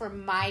I do for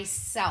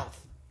myself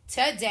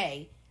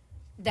today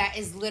that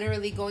is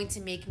literally going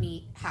to make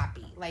me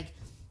happy? Like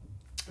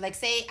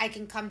say I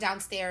can come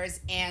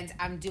downstairs and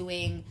I'm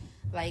doing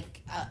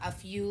like a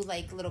few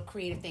like little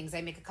creative things.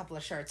 I make a couple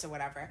of shirts or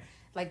whatever.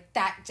 Like,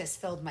 that just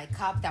filled my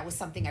cup. That was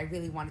something I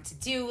really wanted to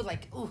do.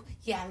 Like, oh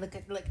yeah,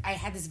 look, I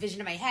had this vision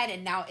in my head,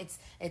 and now it's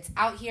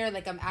out here.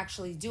 Like, I'm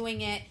actually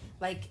doing it.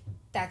 Like,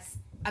 that's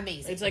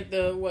amazing. It's like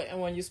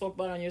when you spoke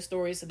about on your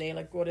stories today.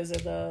 Like, what is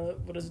it?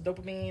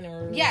 Dopamine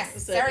or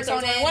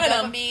serotonin, one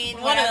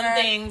dopamine, one of them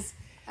things.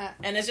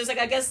 And it's just like,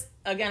 I guess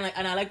again, like,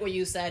 and I like what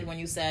you said when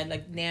you said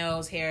like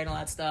nails, hair, and all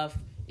that stuff,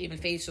 even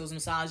facials,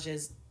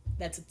 massages.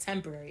 That's a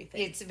temporary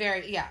thing. It's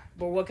very,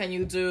 But what can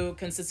you do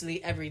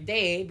consistently every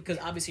day? Because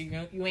obviously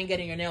you ain't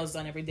getting your nails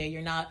done every day.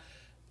 You're not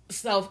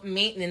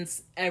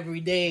self-maintenance every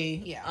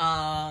day.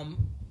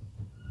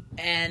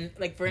 And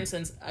like, for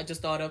instance, I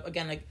just thought of,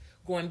 again, like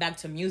going back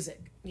to music.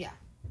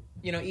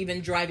 You know, even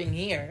driving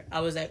here,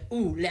 I was like,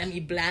 ooh, let me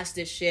blast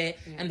this shit.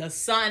 And the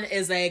sun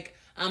is like,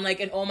 I'm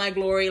like in all my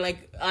glory.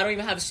 Like, I don't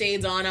even have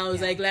shades on. I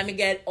was like, let me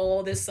get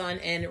all this sun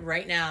in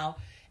right now.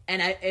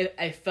 And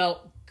I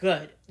felt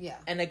good.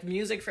 And like,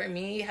 music for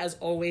me has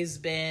always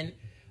been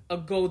a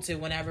go-to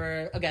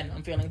whenever, again,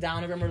 I'm feeling down.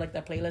 I remember like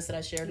that playlist that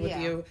I shared with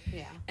you.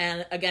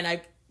 And again,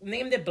 I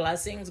named it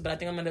blessings, but I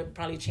think I'm going to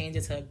probably change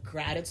it to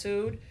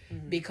gratitude,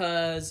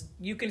 because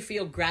you can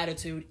feel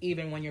gratitude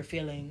even when you're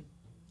feeling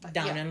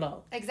down and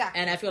low.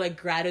 Exactly. And I feel like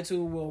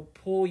gratitude will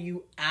pull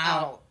you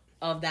out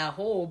of that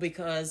hole,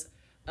 because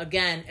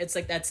again, it's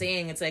like that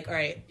saying, it's like, all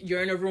right,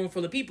 you're in a room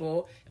full of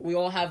people, we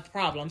all have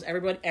problems,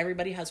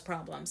 everybody has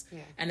problems,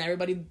 and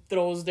everybody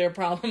throws their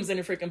problems in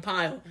a freaking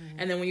pile,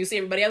 and then when you see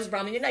everybody else's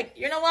problem, you're like,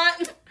 you know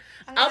what,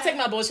 I'll take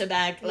my bullshit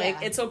back. Like,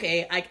 it's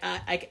okay,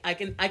 I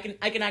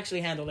can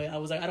actually handle it. I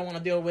was like, I don't want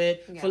to deal with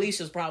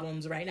Felicia's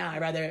problems right now.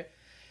 I'd rather,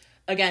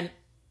 again,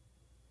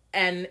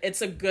 and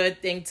it's a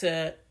good thing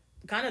to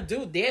kind of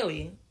do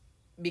daily,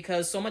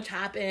 because so much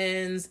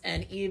happens,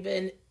 and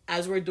even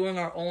as we're doing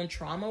our own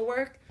trauma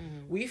work,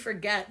 we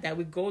forget that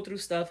we go through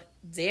stuff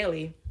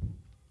daily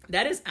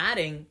that is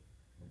adding,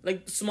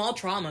 like, small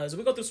traumas.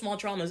 We go through small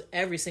traumas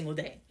every single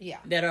day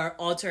that are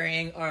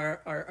altering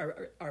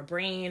our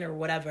brain or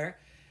whatever.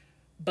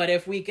 But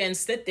if we can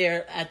sit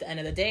there at the end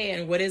of the day,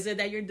 and what is it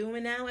that you're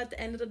doing now at the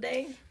end of the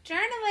day?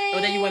 Journaling.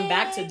 Or that you went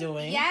back to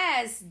doing.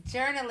 Yes,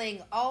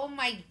 journaling. Oh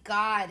my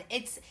God.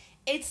 It's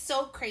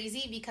so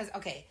crazy because,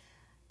 okay,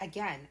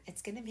 again,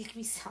 it's going to make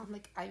me sound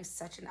like I'm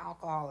such an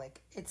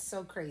alcoholic. It's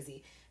so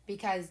crazy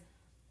because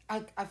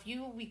a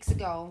few weeks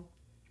ago,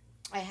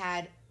 I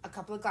had a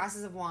couple of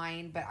glasses of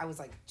wine, but I was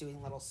like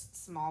doing little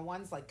small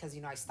ones, like, because,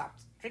 you know, I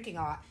stopped drinking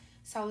a lot.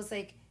 So I was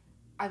like,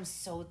 I'm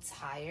so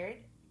tired.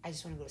 I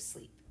just want to go to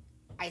sleep.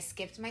 I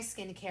skipped my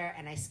skincare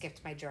and I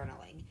skipped my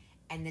journaling.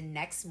 And the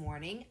next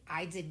morning,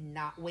 I did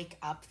not wake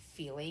up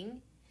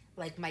feeling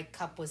like my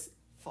cup was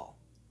full.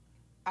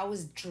 I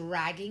was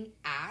dragging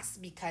ass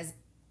because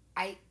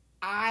I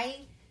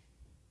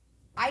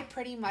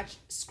pretty much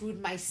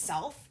screwed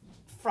myself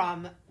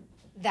from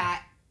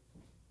that,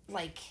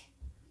 like...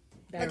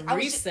 That like,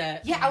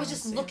 reset. I was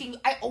just looking...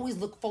 I always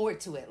look forward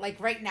to it. Like,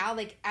 right now,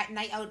 like, at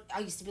night, I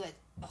used to be like,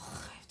 ugh,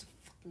 I have to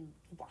fucking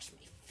wash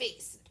my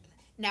face.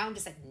 Now I'm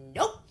just like,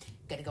 nope.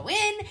 Gonna go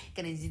in,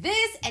 gonna do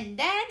this, and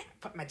then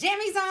put my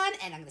jammies on,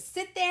 and I'm gonna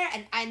sit there.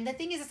 And the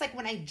thing is, it's like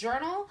when I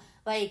journal,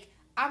 like,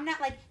 I'm not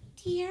like,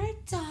 dear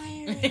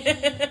diary,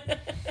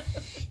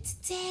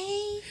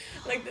 today.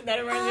 Like, that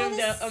reminds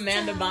me of the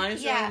Amanda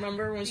Bynes show,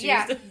 remember? When she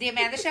used to... the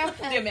Amanda show?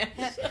 The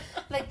Amanda show.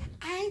 Like,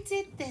 I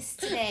did this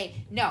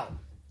today. No.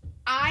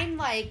 I'm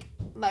like,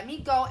 let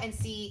me go and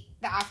see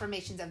the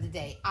affirmations of the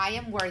day. I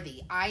am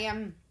worthy. I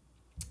am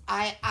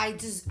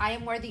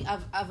worthy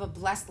of a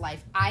blessed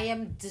life. I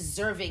am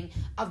deserving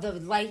of the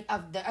life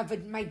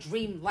of my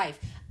dream life.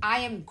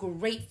 I am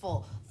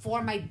grateful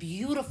for my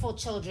beautiful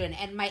children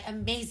and my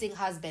amazing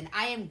husband.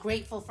 I am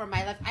grateful for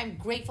my life. I'm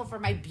grateful for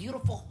my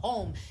beautiful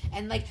home.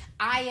 And like,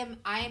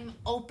 I'm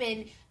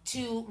open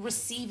to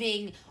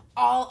receiving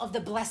all of the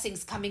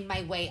blessings coming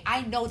my way.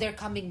 I know they're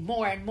coming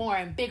more and more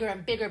and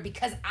bigger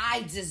because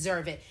I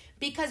deserve it.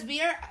 Because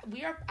we are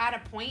at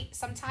a point,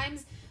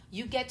 sometimes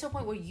you get to a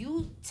point where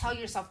you tell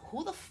yourself,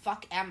 who the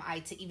fuck am I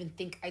to even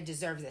think I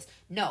deserve this?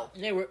 No.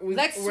 Yeah, we're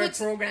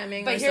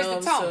programming but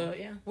ourselves. But here's the tone.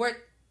 Yeah.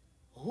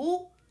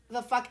 Who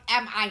the fuck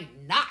am I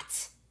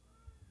not?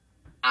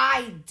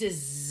 I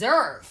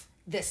deserve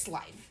this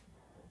life.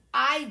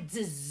 I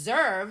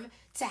deserve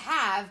to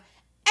have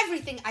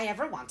everything I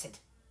ever wanted.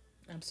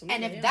 Absolutely.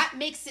 And if that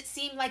makes it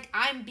seem like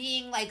I'm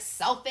being like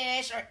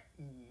selfish or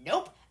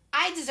nope,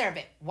 I deserve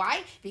it.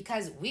 Why?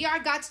 Because we are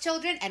God's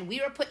children and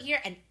we were put here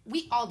and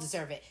we all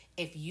deserve it.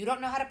 If you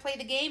don't know how to play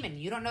the game and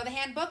you don't know the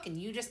handbook and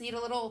you just need a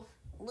little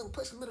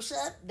push, a little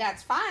shove,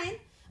 that's fine.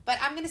 But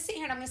I'm going to sit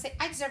here and I'm going to say,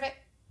 I deserve it.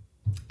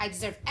 I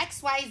deserve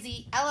X, Y,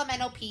 Z,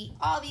 LMNOP,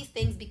 all these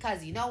things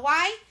because you know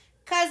why?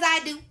 Because I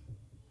do.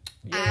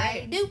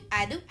 I do.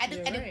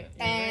 Right.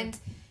 And,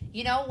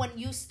 you know, when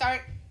you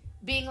start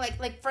being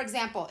like, for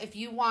example, if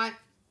you want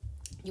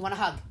a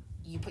hug,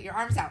 you put your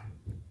arms out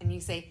and you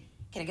say,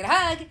 can I get a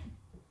hug?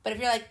 But if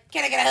you're like,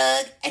 can I get a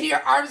hug? And your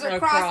arms are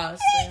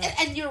crossed.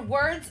 And your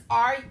words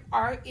are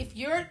if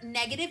you're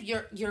negative,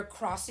 you're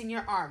crossing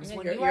your arms. Yeah,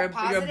 when you are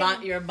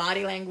positive, your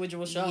body language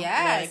will show.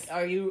 Yes. Like,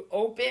 are you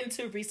open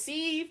to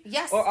receive?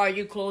 Yes. Or are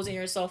you closing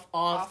yourself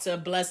off to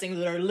blessings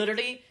that are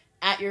literally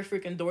at your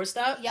freaking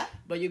doorstep? Yeah.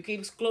 But you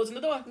keep closing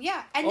the door.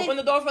 Yeah. And open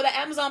the door for the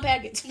Amazon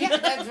package. Yeah,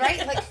 that's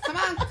right. Like, come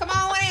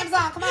on,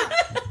 Amazon, come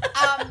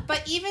on.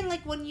 But even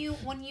like when you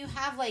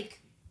have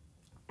like,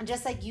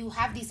 just like you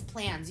have these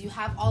plans, you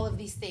have all of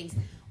these things.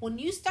 When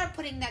you start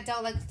putting that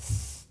down, like,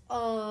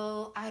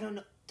 oh, I don't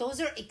know.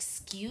 Those are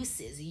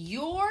excuses.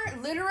 You're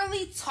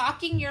literally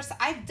talking yourself.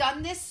 I've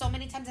done this so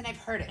many times and I've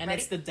heard it. And Ready?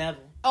 it's the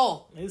devil.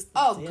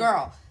 Devil.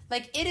 Girl.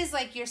 Like, it is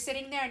like you're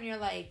sitting there and you're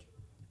like,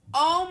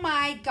 oh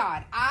my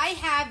God, I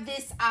have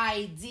this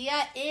idea.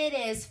 It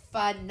is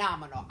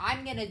phenomenal.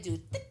 I'm going to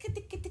do,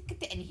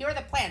 and here are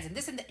the plans, and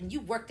this and that, and you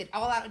worked it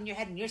all out in your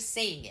head, and you're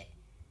saying it.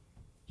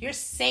 You're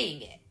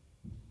saying it.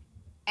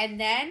 And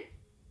then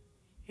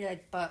you're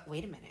like, but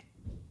wait a minute.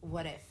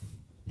 What if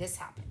this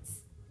happens?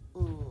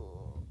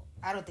 Ooh,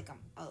 I don't think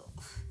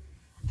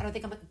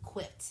I'm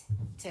equipped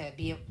to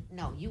be.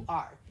 No, you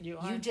are. You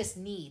just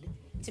need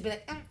to be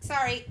like,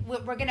 sorry,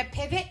 we're going to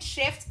pivot,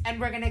 shift, and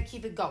we're going to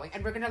keep it going.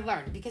 And we're going to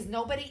learn. Because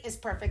nobody is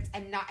perfect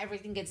and not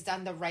everything gets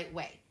done the right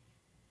way.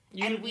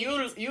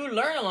 You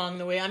learn along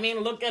the way. I mean,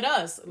 look at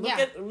us.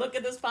 Look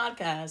at this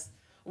podcast.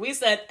 We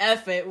said,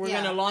 F it. We're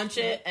going to launch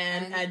it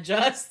and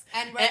adjust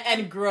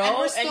and grow. And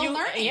we're still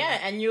learning. Yeah,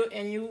 and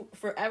you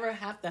forever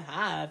have to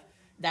have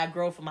that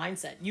growth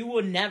mindset. You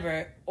will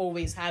never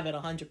always have it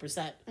 100%.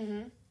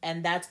 Mm-hmm.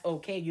 And that's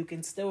okay. You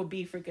can still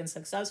be freaking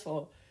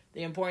successful.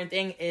 The important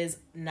thing is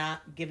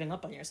not giving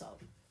up on yourself.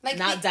 Like,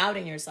 not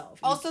doubting yourself.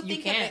 Also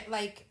think of it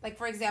like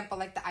for example,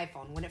 like the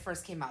iPhone when it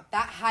first came out.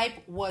 That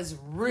hype was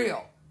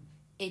real.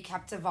 It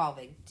kept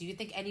evolving. Do you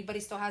think anybody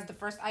still has the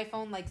first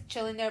iPhone, like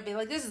chilling there, be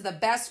like, this is the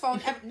best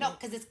phone ever? No,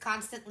 because it's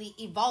constantly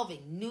evolving.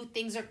 New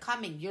things are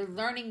coming. You're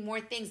learning more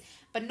things.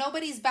 But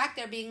nobody's back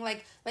there being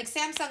like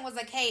Samsung was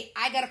like, hey,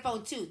 I got a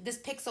phone too. This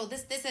Pixel,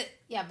 this.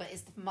 Yeah, but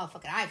it's the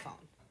motherfucking iPhone.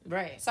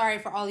 Right. Sorry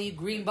for all you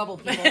green bubble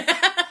people.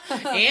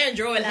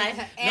 Android life.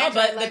 No,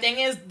 but the thing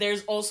is,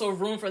 there's also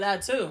room for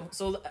that too.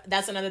 So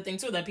that's another thing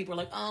too, that people are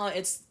like, oh,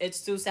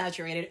 it's too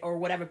saturated or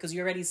whatever, because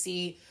you already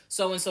see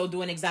so and so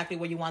doing exactly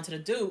what you wanted to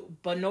do,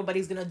 but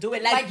nobody's gonna do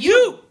it like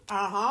you.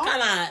 Uh-huh.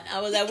 Come on.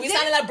 I was like, we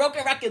sounded like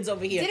broken records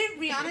over here.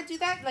 Didn't Rihanna do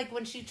that? Like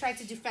when she tried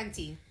to do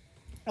Fenty.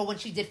 Or when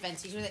she did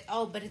Fancy, she was like,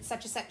 oh, but it's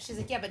such a set. She's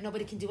like, yeah, but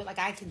nobody can do it like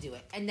I can do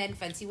it. And then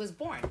Fancy was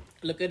born.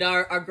 Look at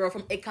our girl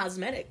from It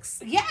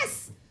Cosmetics.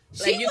 Yes.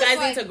 Like, you guys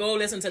need to go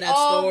listen to that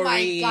story. Oh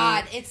my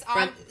God. It's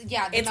on,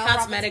 It's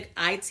Cosmetic,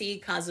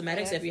 IT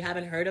Cosmetics. If you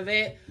haven't heard of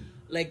it,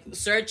 like,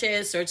 search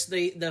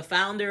the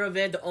founder of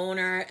it, the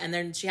owner, and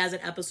then she has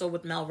an episode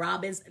with Mel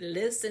Robbins.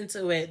 Listen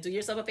to it. Do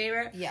yourself a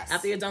favor. Yes.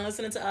 After you're done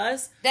listening to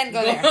us, then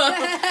go there.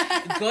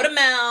 Go to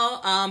Mel.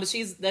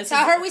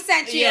 Tell her we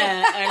sent you.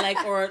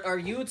 Yeah,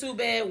 or YouTube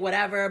it,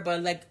 whatever.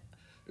 But like,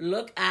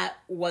 look at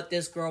what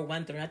this girl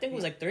went through. I think it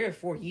was like 3 or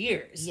 4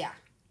 years. Yeah,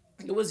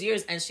 it was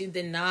years, and she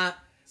did not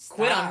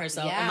quit on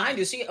herself. Yeah. And mind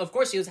you, she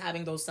was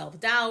having those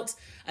self-doubts.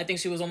 I think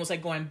she was almost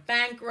like going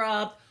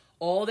bankrupt.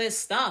 All this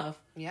stuff.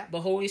 Yeah.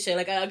 But holy shit,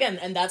 like, again,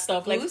 and that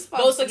stuff, like, Goosebumps,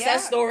 those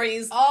success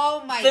stories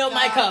oh my fill God.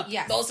 my cup.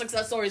 Yes. Those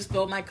success stories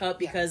fill my cup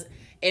because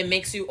it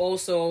makes you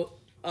also,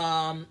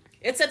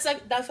 it sets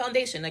like that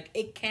foundation. Like,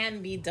 it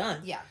can be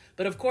done. Yeah.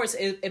 But of course,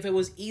 if it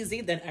was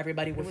easy, then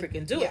everybody would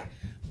freaking do it.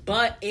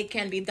 But it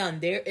can be done.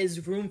 There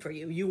is room for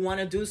you. You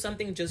want to do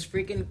something, just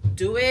freaking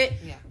do it.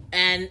 Yeah.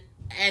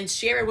 And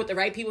share it with the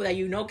right people that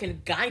you know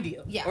can guide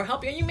you or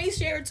help you. And you may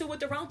share it too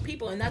with the wrong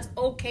people, and that's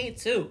okay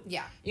too.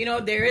 Yeah. You know,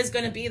 there is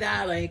going to be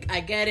that, like,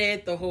 I get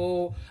it, the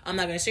whole, I'm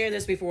not going to share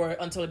this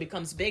until it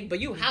becomes big, but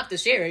you have to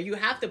share it. You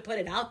have to put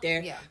it out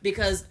there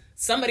because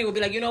somebody will be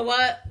like, you know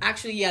what?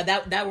 Actually, yeah,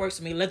 that works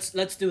for me.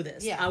 Let's do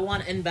this. Yeah. I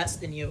want to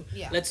invest in you.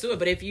 Yeah. Let's do it.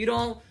 But if you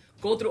don't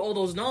go through all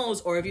those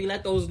no's, or if you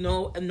let those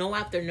no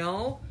after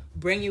no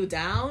bring you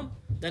down,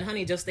 then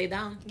honey, just stay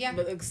down. Yeah.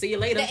 But see you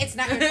later. It's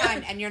not your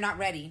time, and you're not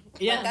ready.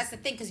 Yeah. But that's the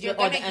thing, because you're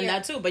gonna and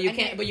that too. But you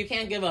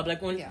can't give up.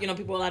 Like when a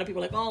lot of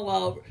people are like, oh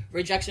well,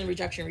 rejection.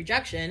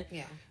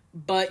 Yeah.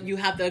 But you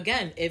have to,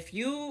 again, if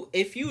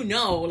you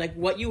know like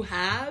what you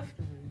have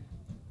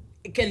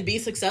can be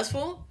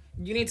successful,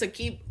 you need to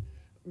keep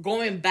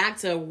going back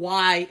to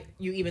why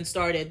you even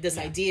started this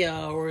idea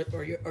or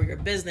your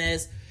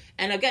business.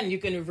 And again, you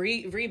can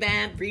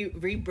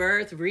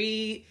rebirth,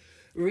 redo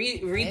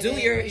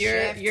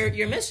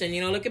your mission.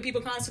 You know, look at people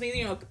constantly.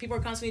 You know, people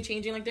are constantly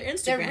changing like their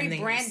Instagram. They're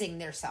rebranding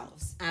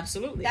themselves.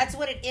 Absolutely, that's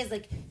what it is.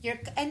 Like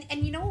and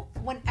you know,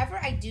 whenever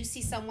I do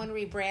see someone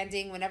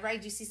rebranding, whenever I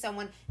do see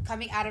someone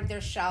coming out of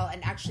their shell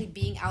and actually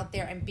being out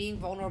there and being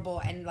vulnerable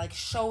and like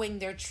showing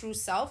their true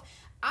self,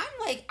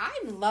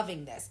 I'm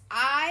loving this.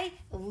 I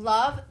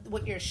love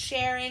what you're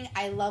sharing.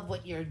 I love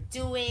what you're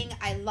doing.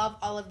 I love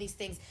all of these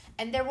things.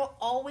 And there will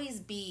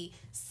always be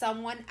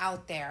someone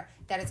out there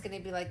that is going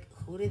to be like,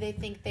 who do they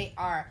think they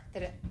are?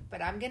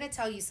 But I'm going to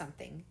tell you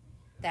something.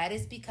 That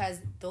is because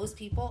those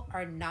people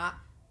are not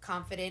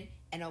confident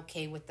and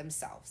okay with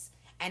themselves.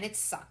 And it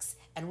sucks.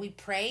 And we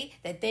pray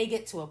that they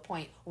get to a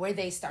point where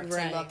they start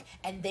to look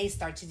and they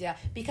start to do that.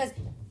 Because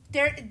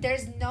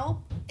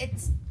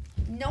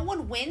no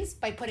one wins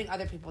by putting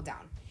other people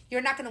down.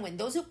 You're not going to win.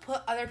 Those who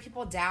put other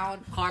people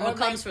down, karma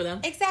comes for them.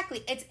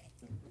 Exactly.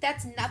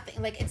 That's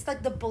nothing. Like, it's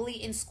like the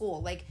bully in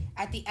school. Like,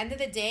 at the end of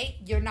the day,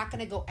 you're not going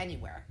to go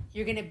anywhere.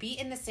 You're going to be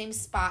in the same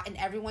spot, and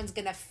everyone's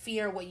going to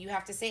fear what you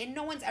have to say, and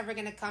no one's ever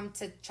going to come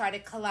to try to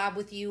collab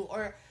with you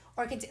or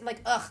like,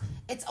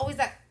 it's always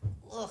that,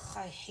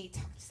 I hate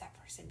talking to that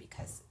person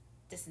because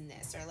this and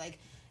this, or like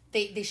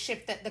they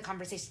shift the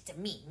conversation to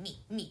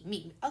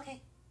me.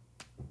 Okay.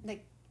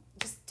 Like,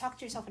 just talk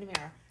to yourself in the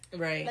mirror.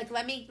 Right. Like,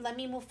 let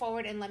me move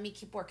forward and let me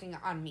keep working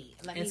on me.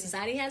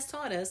 Society has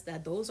taught us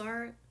that those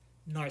are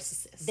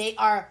narcissists. They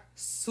are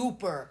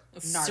super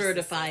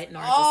certified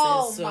narcissists.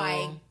 Oh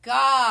my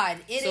God.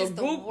 It is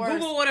the worst.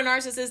 Google what a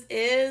narcissist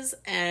is,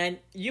 and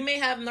you may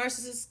have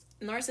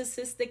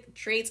narcissistic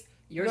traits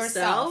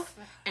yourself,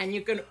 and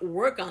you can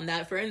work on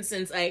that. For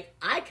instance, like,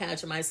 I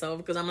catch myself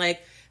because I'm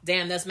like,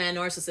 damn, that's mad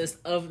narcissist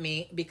of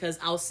me, because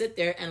I'll sit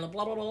there and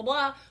blah blah blah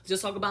blah,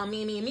 just talk about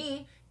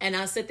me, and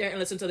I'll sit there and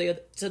listen to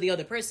the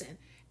other person.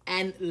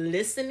 And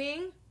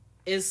listening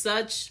is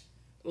such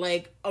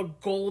like a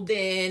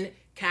golden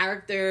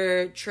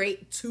character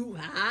trait to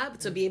have,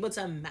 to be able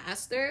to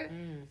master,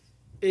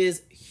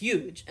 is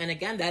huge. And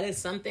again, that is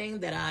something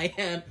that I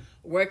am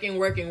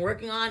working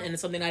on, and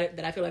it's something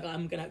that I feel like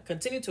I'm gonna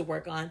continue to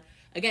work on.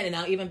 Again, and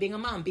now even being a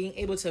mom, being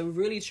able to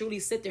really truly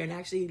sit there and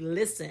actually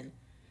listen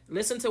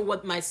to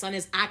what my son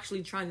is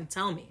actually trying to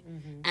tell me.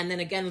 And then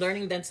again,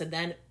 learning then to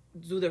then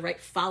do the right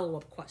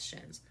follow-up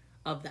questions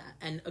of that.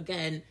 And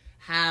again,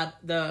 have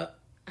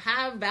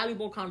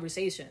valuable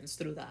conversations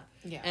through that.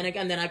 Yeah. And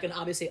again, then I can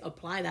obviously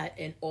apply that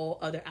in all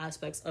other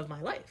aspects of my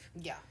life.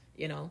 Yeah.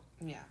 You know?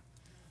 Yeah.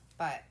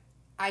 But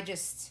I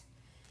just,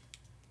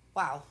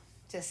 wow.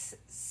 Just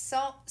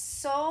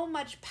so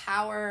much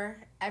power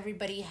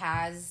everybody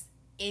has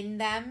in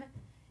them.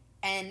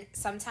 And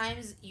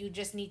sometimes you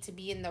just need to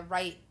be in the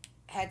right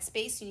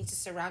headspace. You need to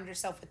surround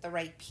yourself with the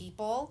right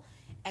people,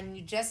 and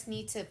you just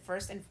need to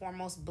first and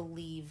foremost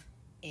believe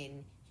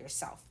in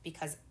yourself.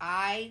 Because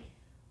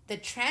the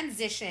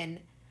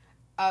transition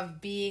of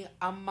being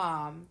a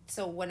mom,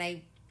 so when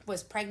I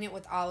was pregnant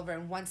with Oliver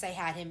and once I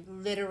had him,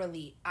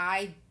 literally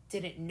I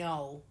didn't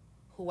know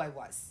who I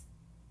was.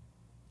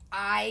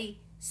 I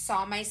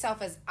saw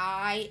myself as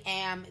I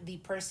am the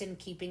person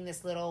keeping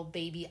this little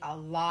baby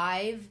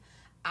alive.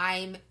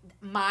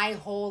 My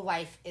whole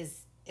life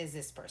is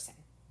this person,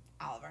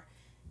 Oliver.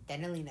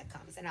 Then Alina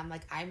comes, and I'm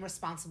like, I'm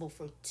responsible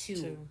for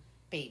two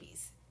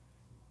babies.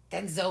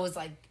 Then Zoe's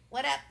like,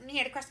 what up? I'm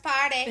here to crush the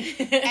party.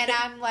 And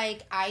I'm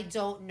like, I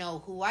don't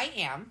know who I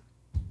am.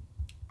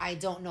 I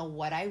don't know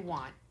what I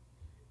want.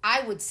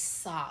 I would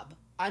sob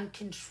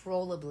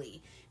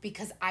uncontrollably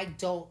because I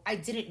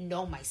didn't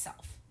know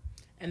myself.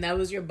 And that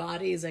was your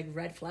body's like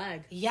red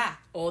flag. Yeah.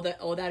 All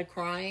that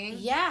crying.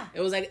 Yeah.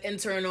 It was like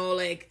internal,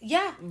 like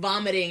yeah,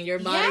 vomiting. Your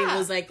body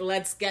was like,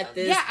 let's get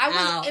this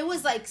out. It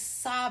was like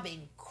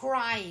sobbing,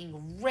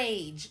 crying,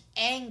 rage,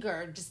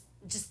 anger, just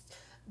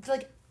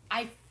like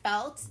I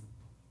felt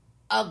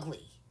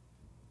ugly.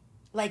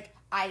 Like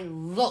I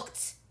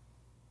looked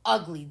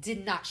ugly,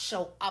 did not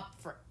show up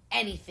for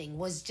anything,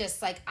 was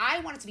just like,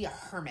 I wanted to be a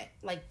hermit.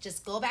 Like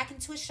just go back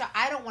into a shop.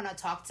 I don't want to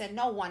talk to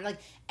no one. Like,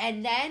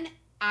 and then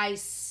I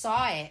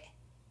saw it,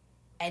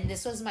 and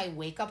this was my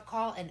wake-up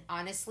call, and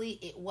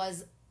honestly,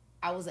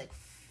 I was like,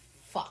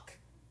 fuck.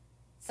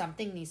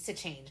 Something needs to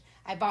change.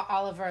 I bought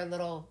Oliver a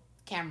little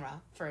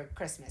camera for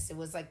Christmas. It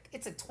was like,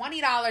 it's a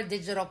 $20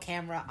 digital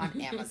camera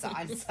on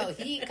Amazon. So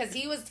he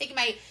was taking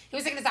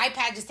his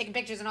iPad, just taking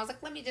pictures, and I was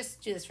like, let me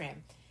just do this for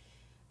him.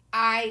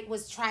 I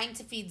was trying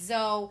to feed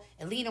Zoe.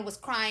 Alina was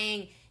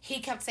crying. He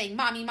kept saying,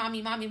 mommy,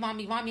 mommy, mommy,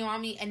 mommy, mommy,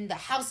 mommy, and the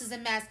house is a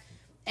mess.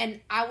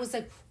 And I was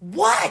like,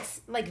 what?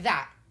 Like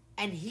that.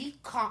 And he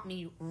caught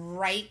me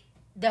right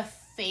the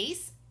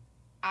face.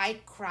 I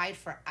cried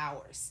for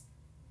hours.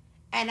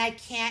 And I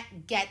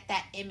can't get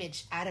that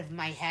image out of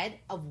my head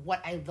of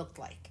what I looked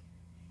like.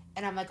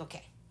 And I'm like,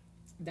 okay.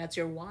 That's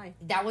your why.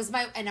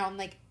 And I'm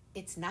like,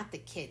 it's not the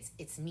kids.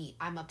 It's me.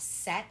 I'm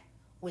upset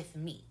with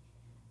me.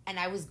 And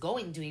I was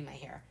doing my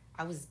hair.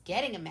 I was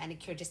getting a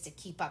manicure just to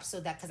keep up so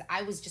that, because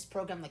I was just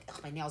programmed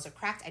like, my nails are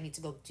cracked. I need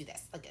to go do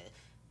this.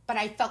 But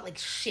I felt like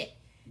shit.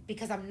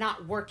 Because I'm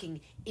not working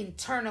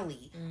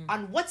internally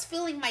on what's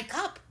filling my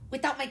cup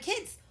without my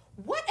kids.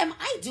 What am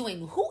I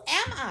doing? Who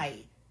am I?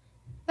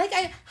 Like,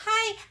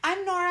 hi,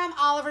 I'm Nora. I'm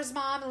Oliver's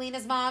mom,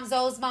 Alina's mom,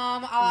 Zoe's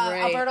mom,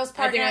 Alberto's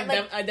partner.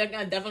 I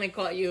definitely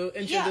caught you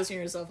introducing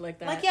yourself like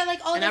that.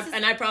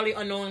 And I probably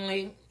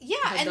unknowingly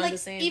and done like the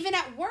same. Even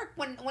at work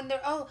when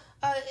they're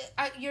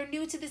you're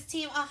new to this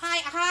team.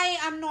 Hi,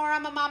 I'm Nora.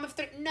 I'm a mom of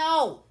 3.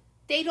 No,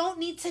 they don't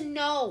need to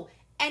know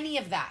any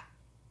of that.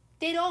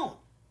 They don't.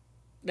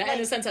 That,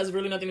 in a sense, has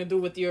really nothing to do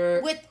with what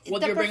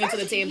you're bringing to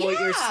the table,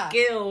 your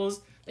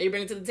skills that you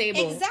bring to the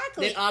table.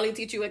 Exactly. Did Ollie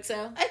teach you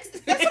Excel? That's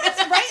what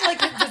I'm right. Like,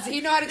 does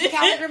he know how to do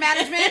calendar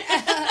management?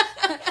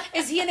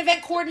 Is he an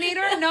event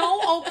coordinator?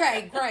 No?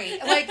 Okay, great.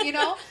 Like,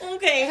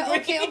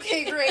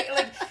 Okay, great.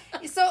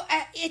 Like, so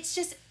it's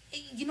just,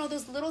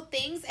 those little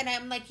things. And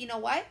I'm like, you know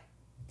what?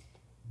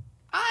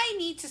 I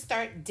need to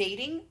start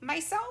dating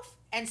myself.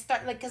 And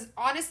start, like, because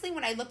honestly,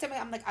 when I looked at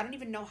I'm like, I don't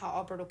even know how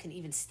Alberto can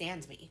even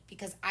stand me.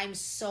 Because I'm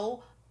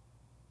so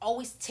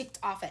always ticked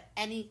off at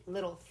any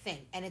little thing.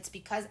 And it's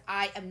because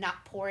I am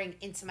not pouring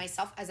into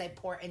myself as I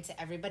pour into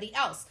everybody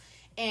else.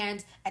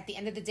 And at the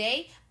end of the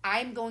day,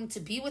 I'm going to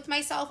be with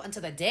myself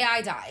until the day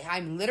I die.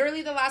 I'm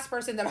literally the last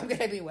person that I'm going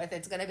to be with.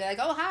 It's going to be like,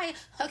 oh, hi.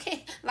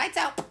 Okay, lights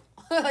out.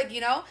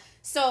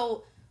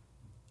 So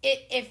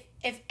if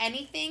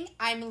anything,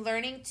 I'm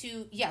learning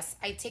to, yes,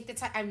 I take the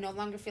time. I'm no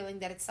longer feeling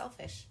that it's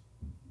selfish.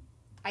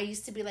 I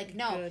used to be like,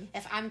 no, good.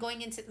 If I'm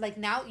going into, like,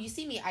 now you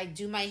see me, I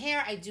do my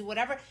hair, I do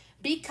whatever,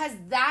 because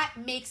that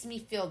makes me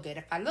feel good.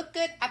 If I look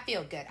good, I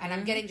feel good. And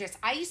I'm getting dressed.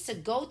 I used to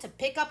go to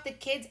pick up the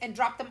kids and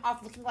drop them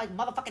off looking like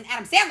motherfucking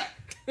Adam Sandler.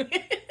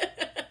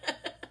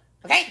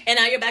 Okay? And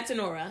now you're back to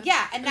Nora.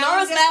 Yeah. And now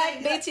Nora's back,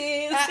 like,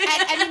 bitches.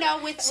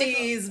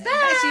 She's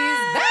back.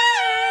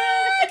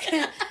 She's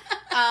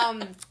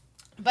back.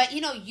 But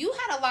you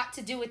had a lot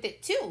to do with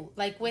it too,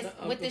 like with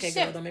the shift.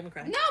 Girl, don't make me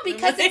cry. No,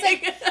 because it's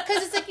like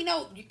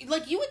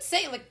like you would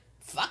say like,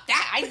 fuck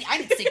that. I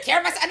need to take care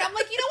of myself, and I'm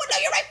like, you know what? No,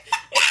 you're right.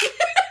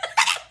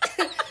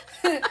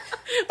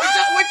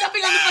 We're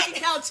jumping on the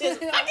fucking couches.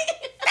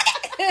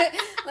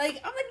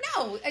 Like I'm like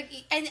no,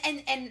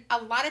 and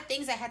a lot of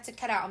things I had to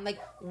cut out. I'm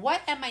like,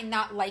 what am I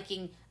not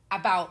liking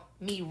about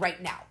me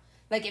right now?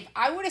 Like if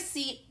I were to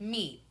see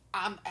me,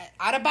 out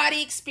of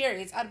body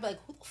experience, I'd be like,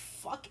 who the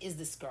fuck is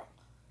this girl?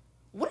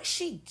 What is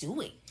she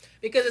doing?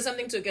 Because it's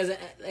something too,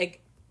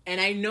 and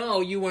I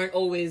know you weren't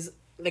always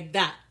like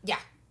that. Yeah.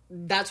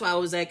 That's why I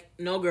was like,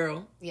 no,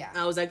 girl. Yeah.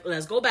 I was like,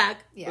 let's go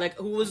back. Yeah. Like,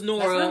 who was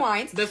Nora? Let's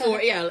rewind. Before,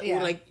 yeah.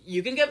 Like,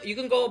 you can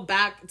go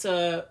back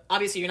to,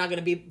 obviously, you're not going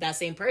to be that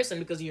same person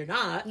because you're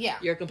not. Yeah.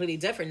 You're completely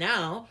different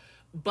now.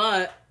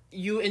 But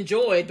you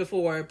enjoyed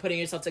before putting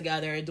yourself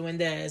together, doing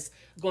this,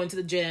 going to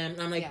the gym.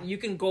 And I'm like, you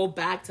can go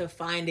back to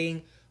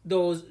finding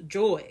those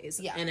joys.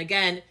 Yeah. And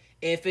again,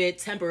 if it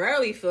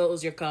temporarily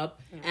fills your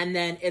cup, and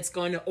then it's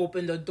going to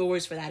open the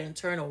doors for that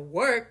internal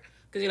work,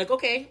 because you're like,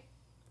 okay,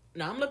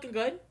 now I'm looking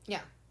good. Yeah.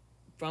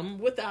 From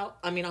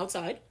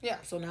outside. Yeah.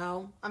 So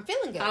now I'm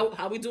feeling good.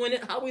 How we doing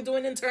it? How we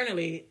doing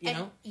internally? You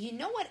know. You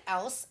know what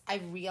else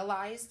I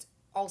realized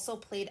also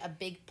played a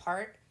big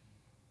part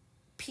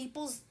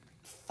people's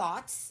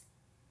thoughts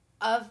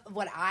of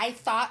what I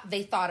thought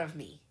they thought of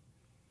me.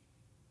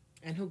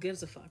 And who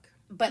gives a fuck?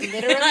 But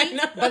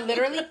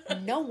literally,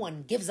 no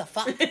one gives a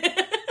fuck.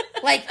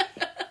 Like,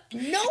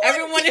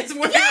 everyone is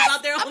worried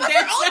about their own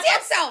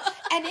damn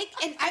self. And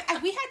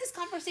we had this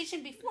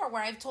conversation before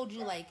where I've told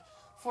you, like,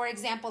 for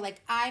example, like,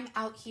 I'm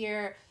out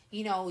here,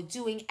 you know,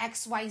 doing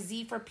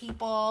XYZ for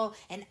people,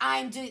 and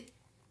I'm doing...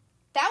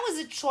 That was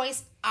a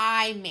choice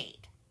I made.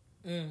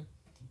 Mm.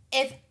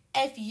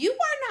 If you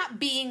are not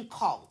being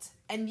called,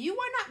 and you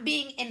are not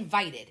being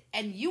invited,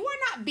 and you are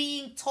not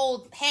being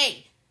told,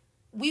 hey,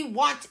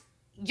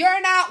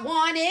 you're not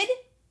wanted,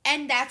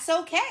 and that's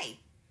okay.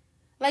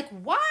 Like,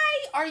 why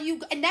are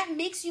you... And that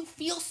makes you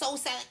feel so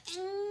sad. Like,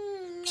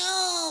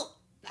 no.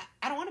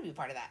 I don't want to be a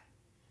part of that.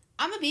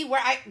 I'm going to be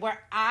where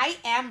I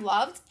am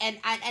loved, and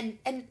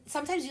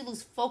sometimes you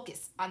lose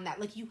focus on that.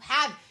 Like, you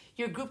have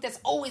your group that's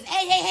always,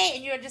 hey,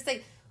 and you're just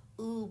like,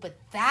 ooh, but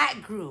that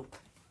group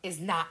is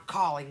not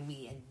calling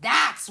me, and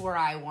that's where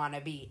I want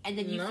to be. And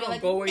then you feel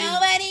like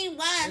nobody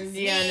wants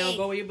me. Yeah, no,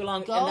 go where you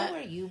belong. Go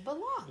where you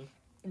belong.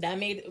 That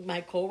made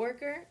my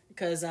coworker,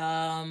 because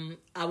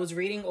I was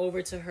reading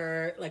over to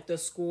her, like, the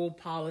school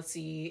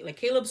policy, like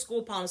Caleb's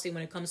school policy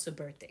when it comes to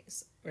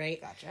birthdays, right?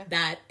 Gotcha.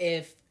 That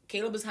if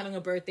Caleb is having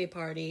a birthday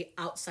party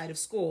outside of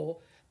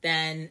school,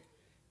 then,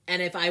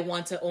 and if I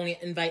want to only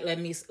invite,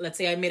 let's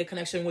say I made a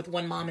connection with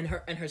one mom and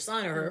her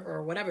son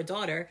or whatever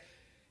daughter,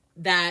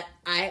 that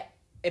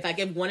if I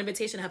give one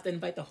invitation, I have to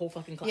invite the whole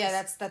fucking class.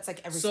 Yeah, that's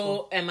like every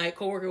school. And my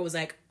coworker was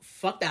like,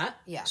 fuck that.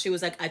 Yeah. She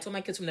was like, I told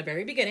my kids from the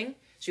very beginning,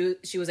 she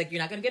was like,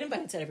 you're not going to get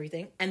invited to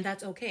everything, and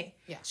that's okay.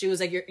 Yeah. She was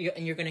like,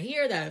 you're going to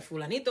hear that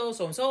fulanito,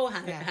 so-and-so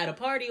had a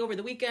party over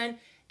the weekend,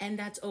 and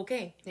that's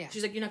okay. Yeah.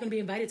 She's like, you're not going to be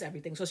invited to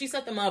everything. So she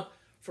set them up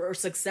for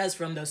success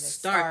from the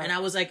start. And I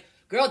was like,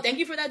 girl, thank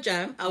you for that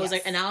gem. I was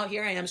like, and now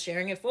here I am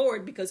sharing it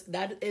forward, because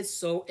that is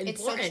so important.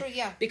 It's so true,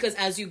 yeah. Because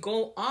as you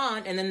go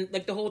on, and then,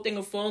 like, the whole thing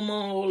of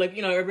FOMO, like,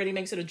 you know, everybody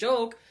makes it a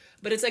joke,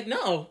 but it's like,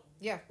 no.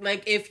 Yeah.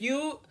 Like, if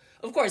you...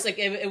 Of course, like,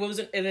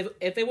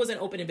 if it was an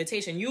open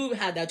invitation, you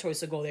had that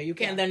choice to go there. You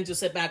can't then just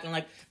sit back and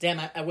like, damn,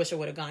 I wish I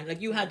would have gone.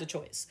 Like, you had the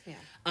choice. Yeah.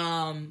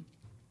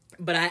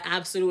 But I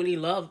absolutely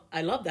love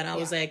that. I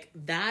was like,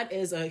 that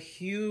is a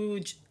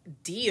huge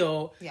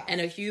deal and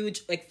a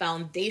huge, like,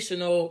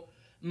 foundational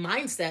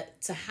mindset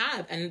to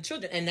have and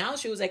children. And now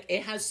she was like,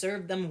 it has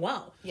served them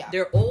well. Yeah.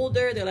 They're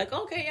older. They're like,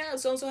 okay, yeah,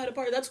 so-and-so had a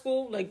party. That's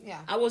cool. Like,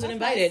 I wasn't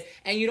invited. Nice.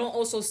 And you don't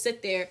also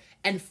sit there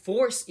and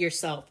force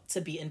yourself to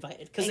be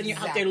invited. Because then you're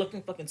out there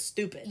looking fucking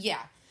stupid. Yeah.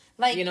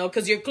 Like, you know,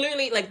 because you're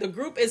clearly, like, the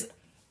group is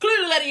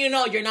clearly letting you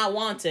know you're not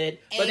wanted.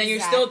 But then you're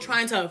still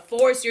trying to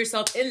force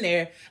yourself in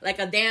there like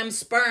a damn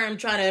sperm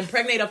trying to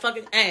impregnate a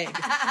fucking egg.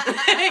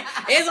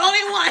 It's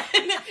only one.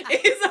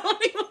 It's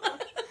only one.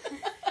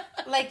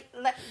 Like,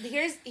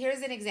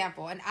 here's an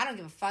example, and I don't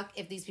give a fuck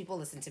if these people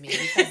listen to me,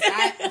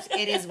 because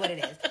it is what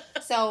it is.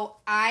 So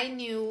I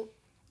know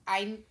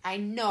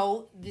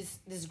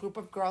this group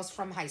of girls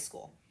from high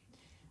school.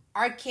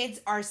 Our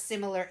kids are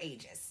similar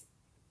ages.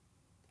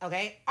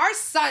 Okay? Our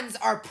sons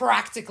are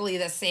practically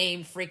the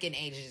same freaking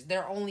ages.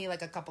 They're only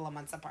like a couple of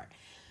months apart.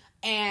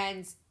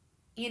 And,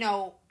 you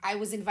know, I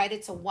was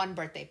invited to one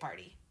birthday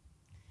party,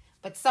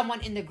 but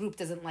someone in the group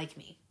doesn't like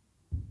me.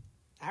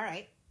 All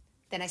right.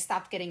 Then I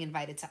stopped getting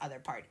invited to other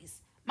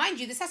parties. Mind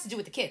you, this has to do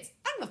with the kids.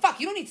 I don't give a fuck.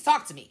 You don't need to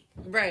talk to me.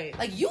 Right.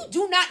 Like, you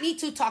do not need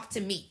to talk to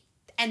me.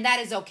 And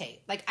that is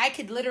okay. Like, I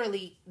could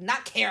literally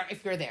not care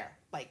if you're there.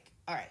 Like,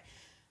 all right.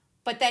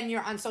 But then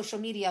you're on social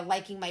media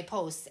liking my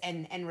posts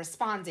and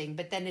responding.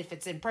 But then if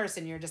it's in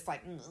person, you're just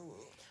like, ugh.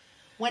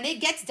 When it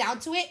gets down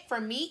to it,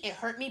 for me, it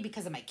hurt me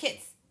because of my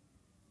kids.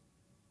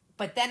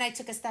 But then I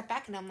took a step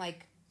back and I'm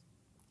like,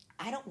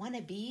 I don't want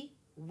to be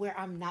where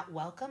I'm not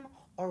welcome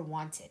or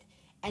wanted.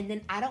 And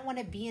then I don't want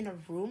to be in a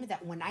room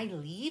that when I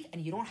leave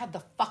and you don't have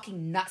the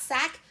fucking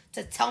nutsack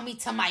to tell me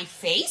to my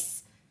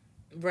face.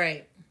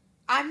 Right.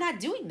 I'm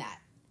not doing that.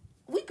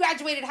 We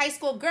graduated high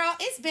school, girl.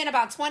 It's been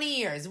about 20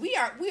 years. We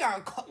all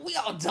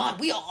done.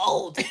 We are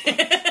old. We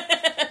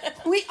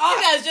are.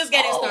 You guys just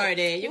getting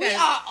started. We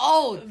are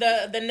old.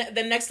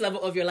 The next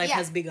level of your life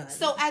has begun.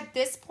 So at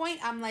this point,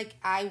 I'm like,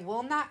 I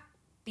will not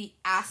be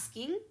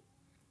asking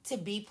to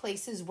be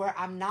places where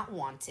I'm not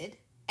wanted.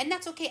 And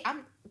that's okay. I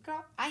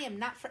am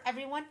not for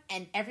everyone,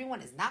 and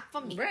everyone is not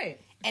for me.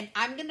 Right. And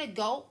I'm going to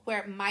go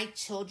where my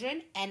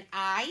children and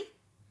I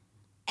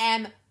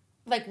am,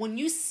 like, when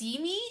you see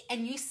me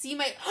and you see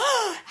my,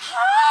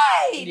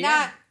 hi!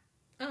 Yeah.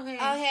 Not, oh,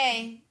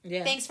 hey.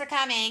 Yeah. Thanks for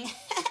coming.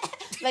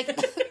 Like,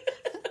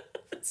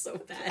 it's so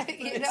bad.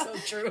 You it's know? So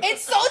true.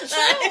 It's so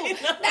true.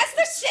 That's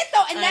the shit,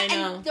 though.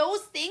 And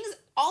those things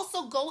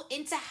also go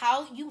into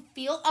how you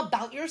feel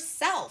about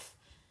yourself.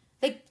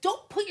 Like,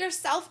 don't put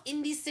yourself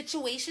in these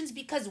situations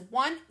because,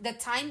 one, the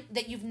time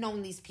that you've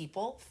known these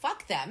people,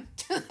 fuck them.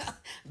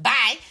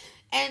 Bye.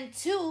 And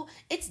two,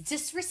 it's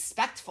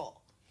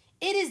disrespectful.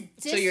 It is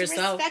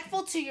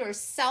disrespectful to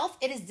yourself.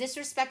 It is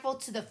disrespectful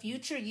to the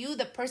future you,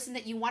 the person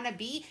that you want to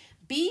be.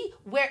 Be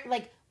where,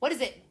 like, what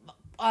is it?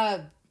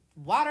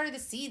 water the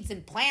seeds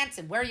and plants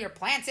and where you're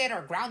planted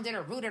or grounded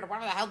or rooted or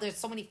whatever the hell. There's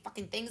so many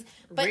fucking things.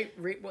 But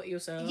reap what you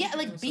sow. Yeah,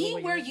 like be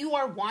where you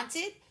are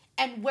wanted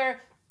and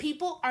where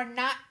people are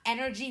not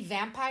energy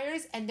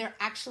vampires and they're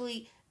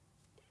actually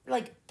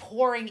like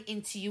pouring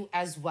into you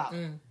as well.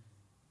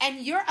 And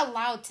you're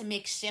allowed to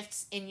make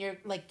shifts in your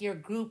like your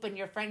group and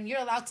your friend. You're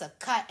allowed to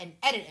cut and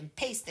edit and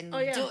paste and do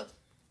it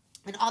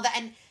and all that.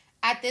 And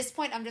at this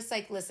point, I'm just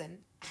like, listen,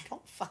 I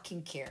don't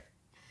fucking care.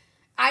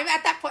 I'm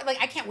at that point, like,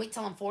 I can't wait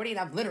till I'm 40 and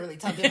I'm literally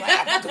telling people,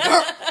 like, fuck a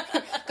girl.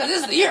 Because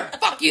this is the year.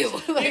 Fuck you.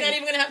 Like, you're not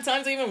even going to have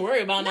time to even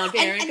worry about not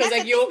caring. Because,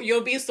 like,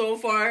 you'll be so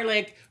far,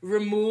 like,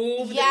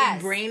 removed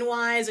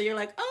brain-wise. Or you're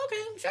like, oh,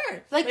 okay,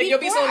 sure. Like you'll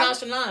be so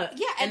nonchalant.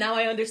 Yeah. And now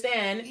I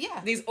understand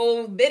these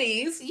old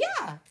biddies.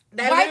 Yeah.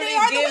 That why they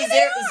are give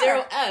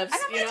zero Fs.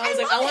 You know, I was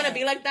like, I want to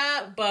be like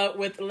that, but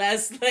with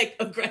less like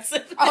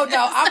aggressive. Oh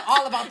no, I'm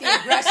all about the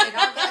aggression.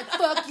 I'm like,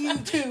 fuck you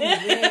too,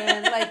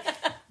 man. Like,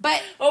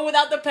 but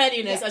without the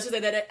pettiness, I should say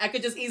that I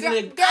could just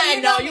easily. Girl, I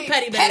know you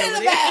petty,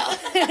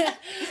 baby.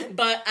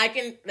 But I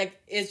can like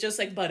it's just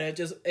like butter.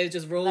 It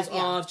just rolls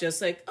off.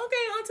 Just like okay,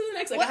 on to the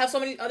next. Like I have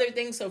so many other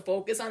things to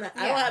focus on that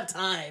I don't have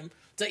time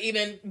to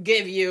even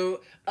give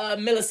you a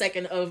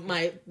millisecond of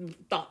my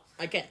thought.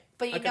 I can't.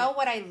 But you know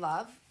what I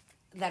love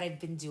that I've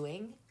been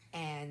doing,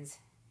 and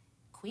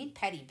queen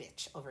petty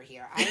bitch over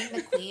here. I am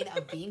the queen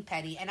of being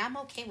petty, and I'm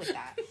okay with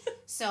that.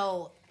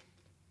 So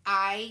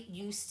I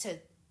used to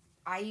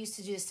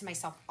do this to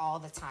myself all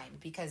the time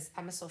because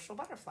I'm a social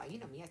butterfly. You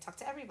know me. I talk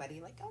to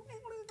everybody like, oh man,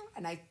 what are you doing?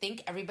 And I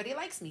think everybody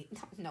likes me.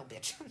 No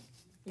bitch.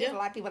 There's a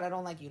lot of people that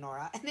don't like you,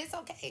 Nora, and it's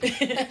okay.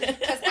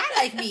 Because I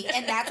like me,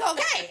 and that's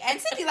okay. And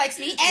Cindy likes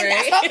me, and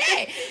that's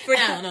okay. For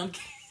now, no.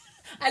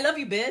 I love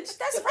you, bitch.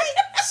 That's right.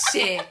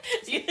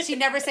 Shit. She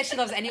never said she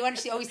loves anyone.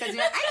 She always says,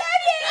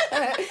 I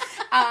love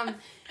you.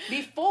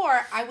 Before,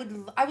 I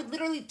would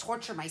literally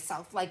torture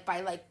myself, like,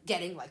 by, like,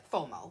 getting, like,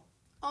 FOMO.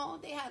 Oh,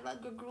 they had,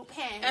 like, a group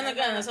hang. And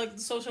again, it's like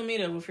social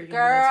media will freak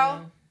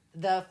Girl,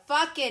 the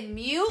fucking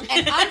mute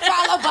and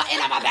unfollow button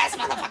are my best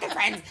motherfucking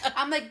friends.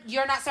 I'm like,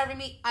 you're not serving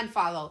me?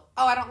 Unfollow.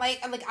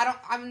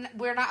 Oh,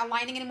 we're not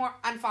aligning anymore?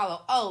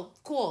 Unfollow. Oh,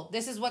 cool.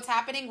 This is what's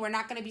happening. We're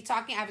not going to be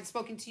talking. I haven't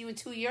spoken to you in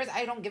 2 years.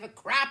 I don't give a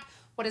crap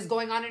what is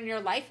going on in your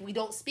life. We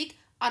don't speak.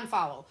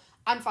 Unfollow.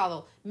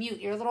 Unfollow. Mute.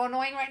 You're a little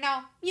annoying right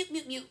now.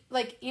 Mute.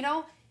 Like, you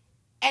know,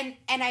 and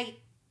I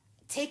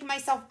take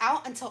myself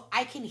out until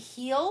I can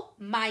heal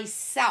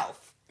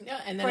myself. Yeah,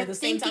 and then at the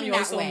same time, you're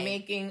also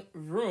making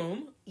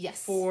room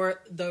for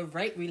the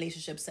right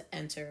relationships to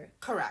enter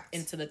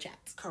into the chat.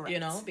 Correct. You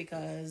know,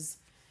 because,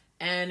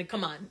 and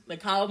come on,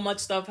 like how much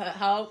stuff,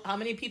 how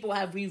many people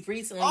have we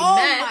recently met?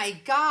 Oh my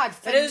God.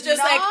 But it's just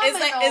like,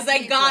 it's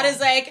like God is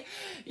like,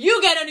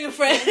 you get a new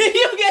friend,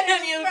 you get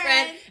a new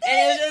friend. And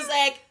it's just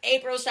like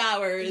April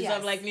showers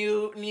of like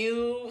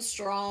new,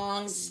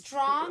 strong,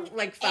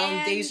 like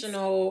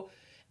foundational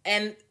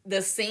and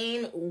the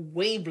same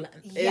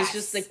wavelength. It's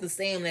just like the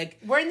same, like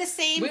we're in the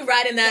same. We're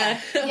riding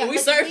that. Yeah, we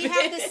surf. We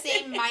have the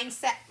same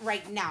mindset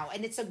right now,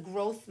 and it's a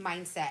growth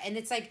mindset. And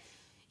it's like,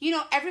 you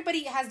know,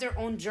 everybody has their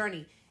own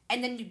journey,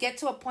 and then you get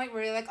to a point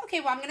where you're like,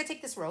 okay, well, I'm gonna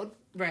take this road,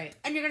 right?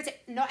 And you're gonna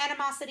take no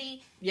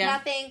animosity,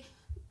 nothing.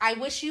 I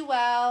wish you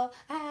well.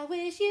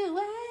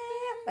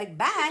 Like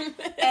bye,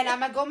 and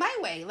I'm gonna go my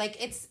way. Like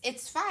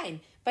it's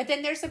fine. But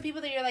then there's some people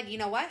that you're like, you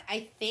know what?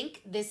 I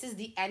think this is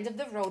the end of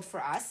the road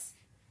for us.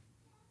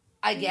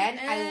 Again,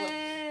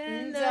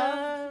 end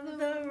of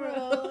the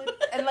road.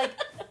 And like,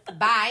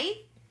 bye.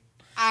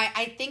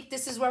 I think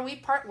this is where we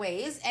part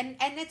ways, and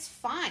it's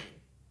fine.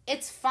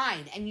 It's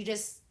fine, and you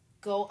just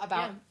go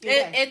about your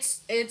day.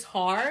 It's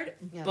hard,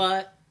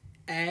 but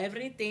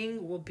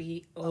everything will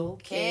be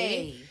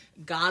okay.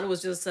 God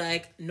was just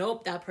like,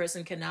 nope, that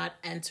person cannot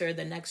enter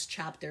the next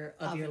chapter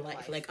of your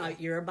life. Like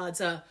you're about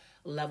to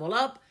level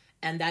up.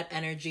 And that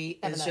energy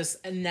is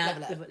just not...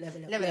 That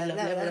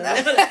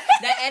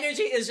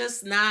energy is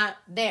just not...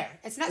 there.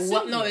 It's not...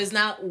 it's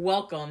not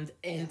welcomed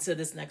into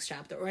this next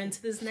chapter or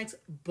into this next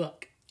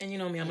book. And you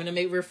know me, I'm going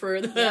to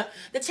refer the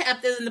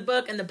chapters in the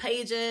book and the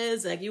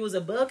pages. Like, it was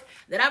a book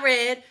that I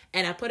read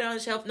and I put it on the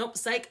shelf. Nope,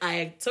 psych.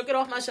 I took it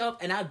off my shelf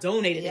and I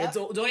donated it.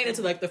 Donated it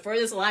to, like, the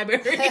furthest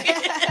library.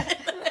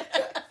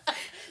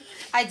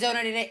 I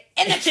donated it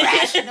in the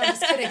trash. No, I'm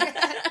just kidding.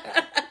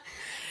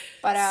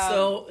 But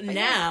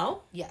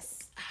now, yes.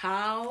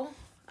 How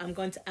I'm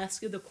going to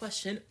ask you the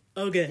question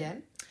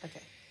again.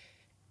 Okay.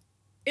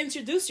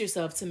 Introduce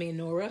yourself to me,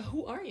 Nora.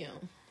 Who are you?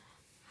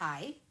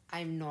 Hi,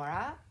 I'm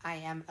Nora. I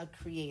am a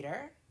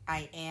creator.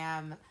 I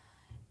am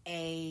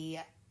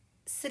a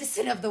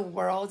citizen of the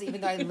world,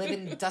 even though I live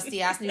in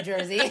dusty ass New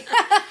Jersey.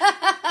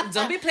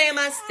 Don't be playing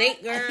my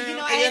state, girl. You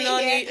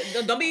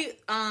know, don't be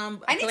I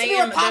need to be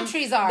where palm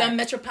trees are. The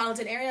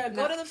metropolitan area.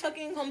 Go to the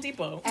fucking Home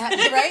Depot.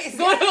 Right?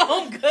 Go to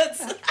Home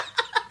Goods.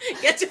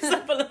 Get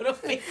yourself a little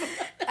paper.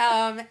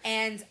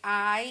 And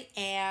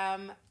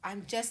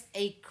I'm just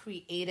a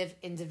creative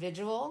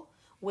individual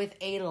with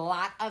a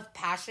lot of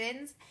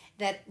passions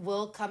that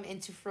will come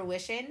into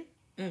fruition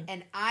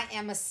And I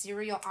am a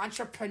serial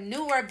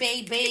entrepreneur,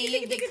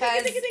 baby,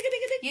 because,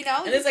 you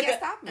know, and you can't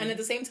stop me. And at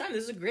the same time,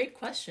 this is a great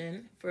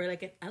question for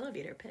like an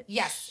elevator pitch.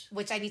 Yes,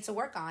 which I need to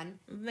work on.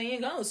 There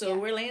you go. So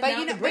we're laying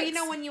down the bricks. But you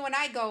know, when you and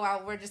I go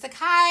out, we're just like,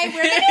 hi,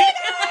 we're the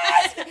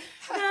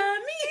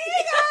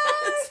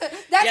Migas!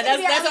 That's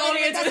the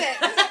only That's it.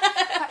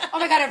 Oh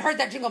my God, I've heard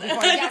that jingle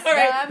before. Yes,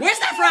 right. Where's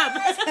that from?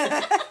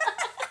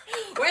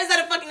 Where's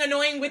that fucking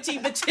annoying witchy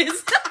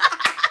bitches?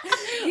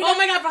 Oh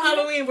my God, for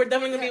Halloween, we're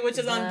definitely going to be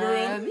witches on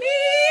broom.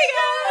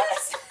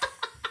 Migas!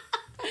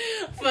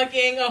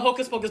 Fucking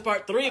Hocus Pocus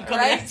Part 3 coming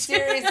right?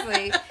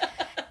 Seriously.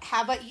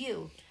 How about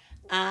you?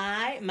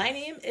 My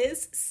name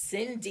is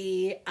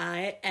Cindy.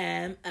 I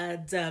am a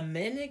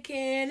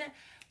Dominican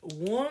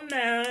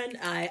woman.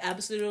 I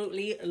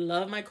absolutely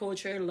love my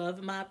culture,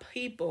 love my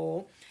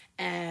people,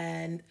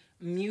 and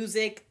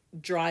music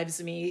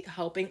drives me.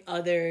 Helping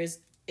others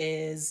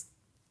is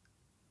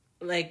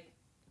like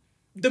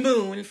the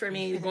moon for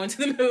me, going to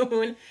the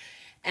moon.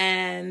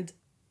 And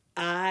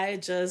I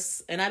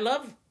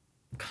love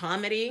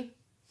comedy.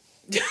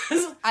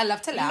 I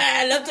love to laugh.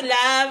 I love to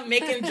laugh,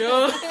 making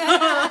jokes.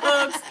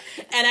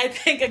 And I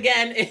think,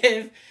 again,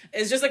 if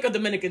it's just like a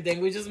Dominican thing,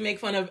 we just make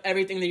fun of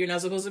everything that you're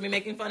not supposed to be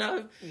making fun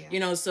of. Yeah.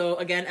 You know, so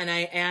again, and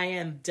I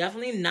am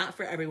definitely not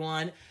for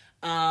everyone.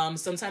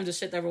 Sometimes the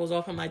shit that rolls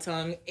off on my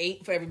tongue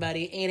ain't for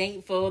everybody. It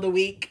ain't for the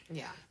weak.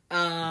 Yeah.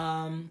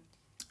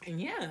 And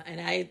yeah,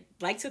 and I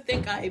like to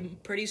think I'm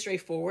pretty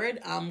straightforward.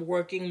 I'm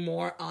working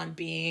more on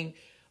being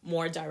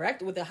more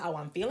direct with how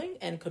I'm feeling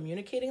and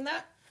communicating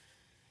that.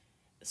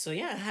 So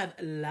yeah, I have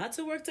lots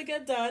of work to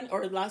get done,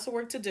 or lots of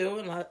work to do,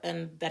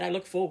 and that I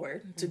look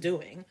forward to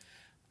doing.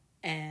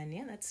 And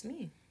yeah, that's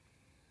me.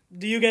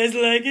 Do you guys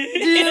like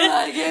it? Do you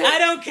like it? I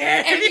don't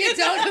care. If you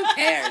don't, who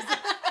cares?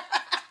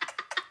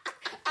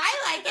 I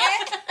like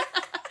it.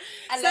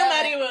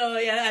 Somebody will.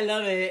 Yeah, I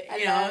love it.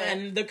 You know,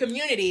 and the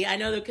community. I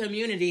know the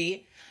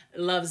community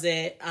loves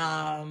it.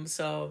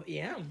 So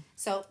yeah.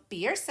 So be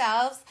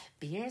yourselves.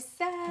 Be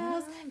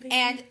yourselves.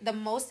 And the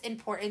most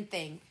important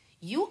thing,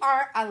 you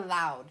are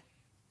allowed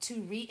to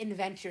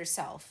reinvent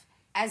yourself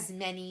as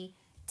many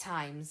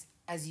times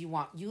as you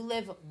want. You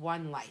live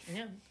one life.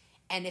 Yeah.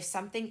 And if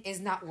something is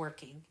not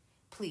working,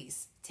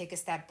 please take a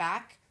step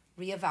back,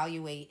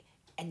 reevaluate,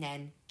 and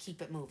then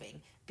keep it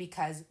moving.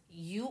 Because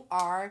you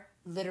are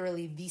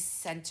literally the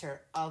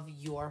center of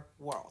your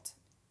world.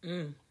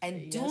 And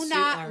do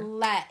not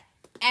let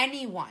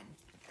anyone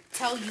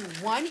tell you,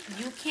 one,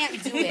 you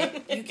can't do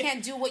it. You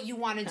can't do what you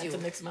want to do. I have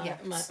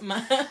to mix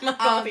my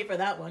coffee for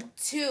that one.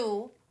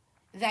 Two,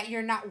 that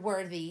you're not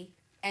worthy.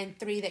 And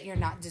three, that you're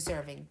not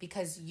deserving.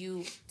 Because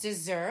you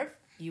deserve,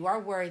 you are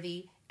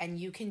worthy, and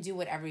you can do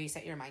whatever you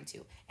set your mind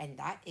to. And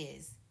that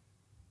is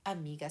a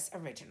Migas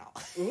original.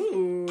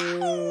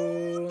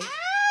 Ooh.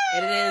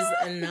 It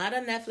is not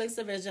a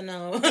Netflix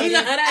original. It is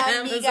not an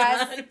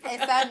Amazon.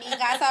 It's a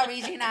Migas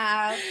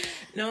original.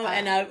 No,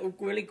 and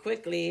really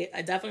quickly,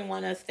 I definitely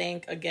want to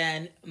thank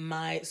again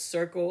my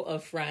circle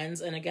of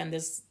friends. And again,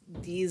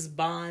 these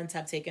bonds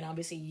have taken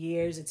obviously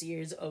years. It's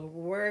years of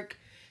work,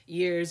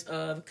 years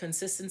of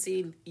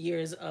consistency,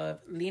 years of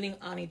leaning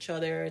on each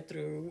other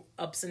through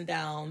ups and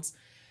downs.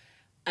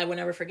 I will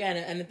never forget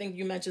it. And I think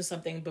you mentioned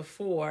something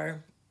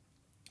before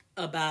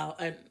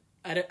about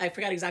I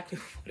forgot exactly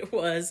what it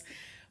was.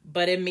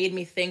 But it made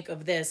me think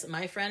of this.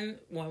 My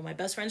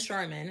best friend,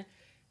 Charmin,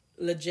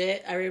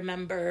 legit, I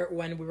remember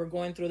when we were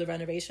going through the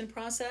renovation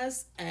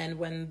process and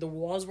when the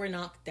walls were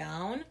knocked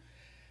down,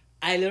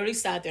 I literally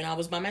sat there and I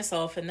was by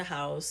myself in the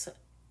house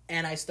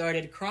and I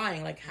started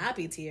crying, like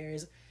happy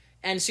tears.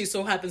 And she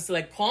so happens to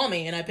like call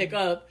me and I pick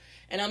up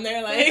and I'm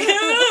there like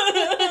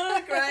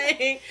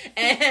crying.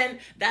 And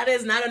that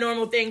is not a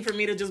normal thing for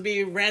me to just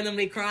be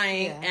randomly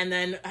crying and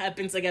then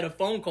happen to get a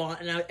phone call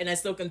and I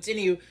still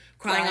continue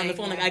crying on the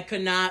phone. Like I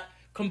could not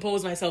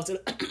compose myself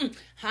to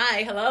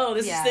hi, hello,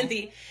 this is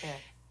Cynthia. Yeah.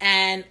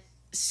 And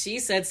she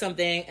said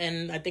something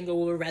and I think it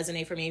will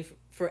resonate for me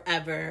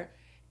forever.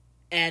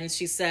 And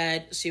she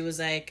was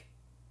like,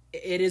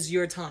 it is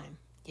your time.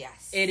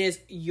 Yes. It is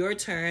your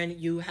turn.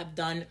 You have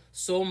done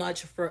so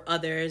much for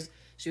others.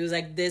 She was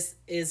like, this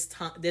is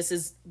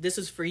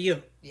for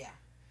you. Yeah.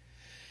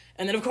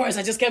 And then of course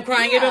I just kept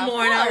crying even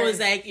more. And I was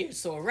like, you're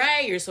so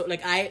right. You're so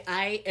like,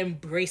 I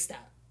embraced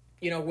that.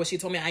 You know, what she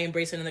told me, I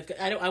embraced it.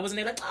 And I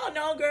wasn't like, oh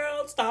no,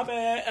 girl, stop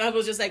it. I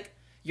was just like,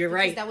 you're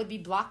right. That would be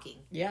blocking.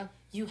 Yeah.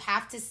 You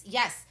have to,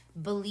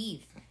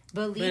 believe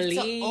to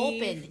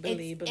open.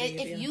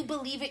 If you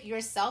believe it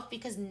yourself,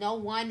 because no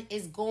one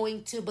is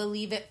going to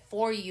believe it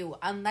for you.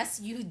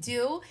 Unless you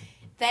do,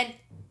 then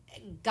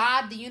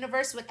God, the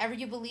universe, whatever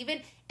you believe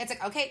in, it's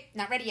like, okay,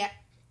 not ready yet.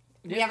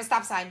 We have a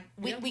stop sign.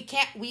 We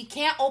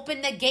can't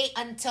open the gate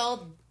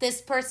until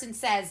this person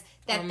says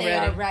that they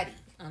are ready.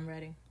 I'm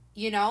ready.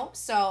 You know,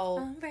 so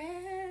I'm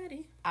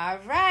ready. All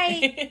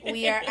right.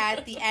 We are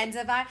at the end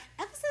of our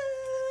episode.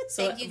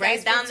 So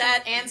write down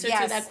that answer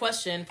to that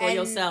question for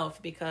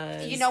yourself,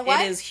 because you know what?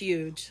 It is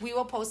huge. We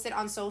will post it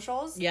on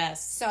socials.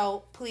 Yes.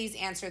 So please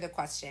answer the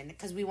question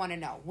because we want to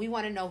know. We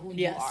want to know who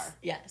you are.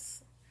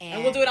 Yes.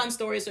 And we'll do it on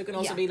stories, so it can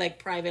also be like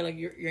private, like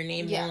your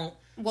name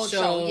won't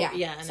show.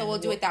 Yeah. So we'll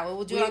do it that way.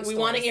 We'll do it on stories.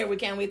 We want to hear. We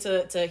can't wait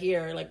to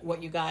hear like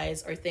what you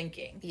guys are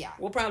thinking. Yeah.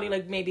 We'll probably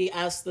like maybe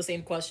ask the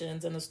same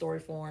questions in the story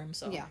form.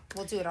 So yeah,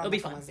 we'll do it on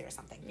Wednesday or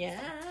something. Yeah.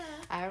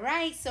 All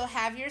right. So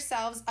have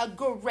yourselves a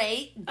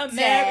great day.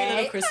 Merry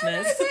little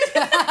Christmas. Oh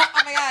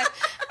my god,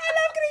 I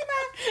love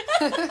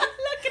Grima. Love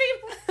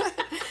Grima.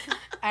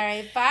 All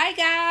right. Bye,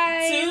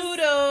 guys.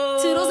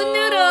 Toodles. Toodles and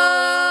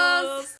noodles.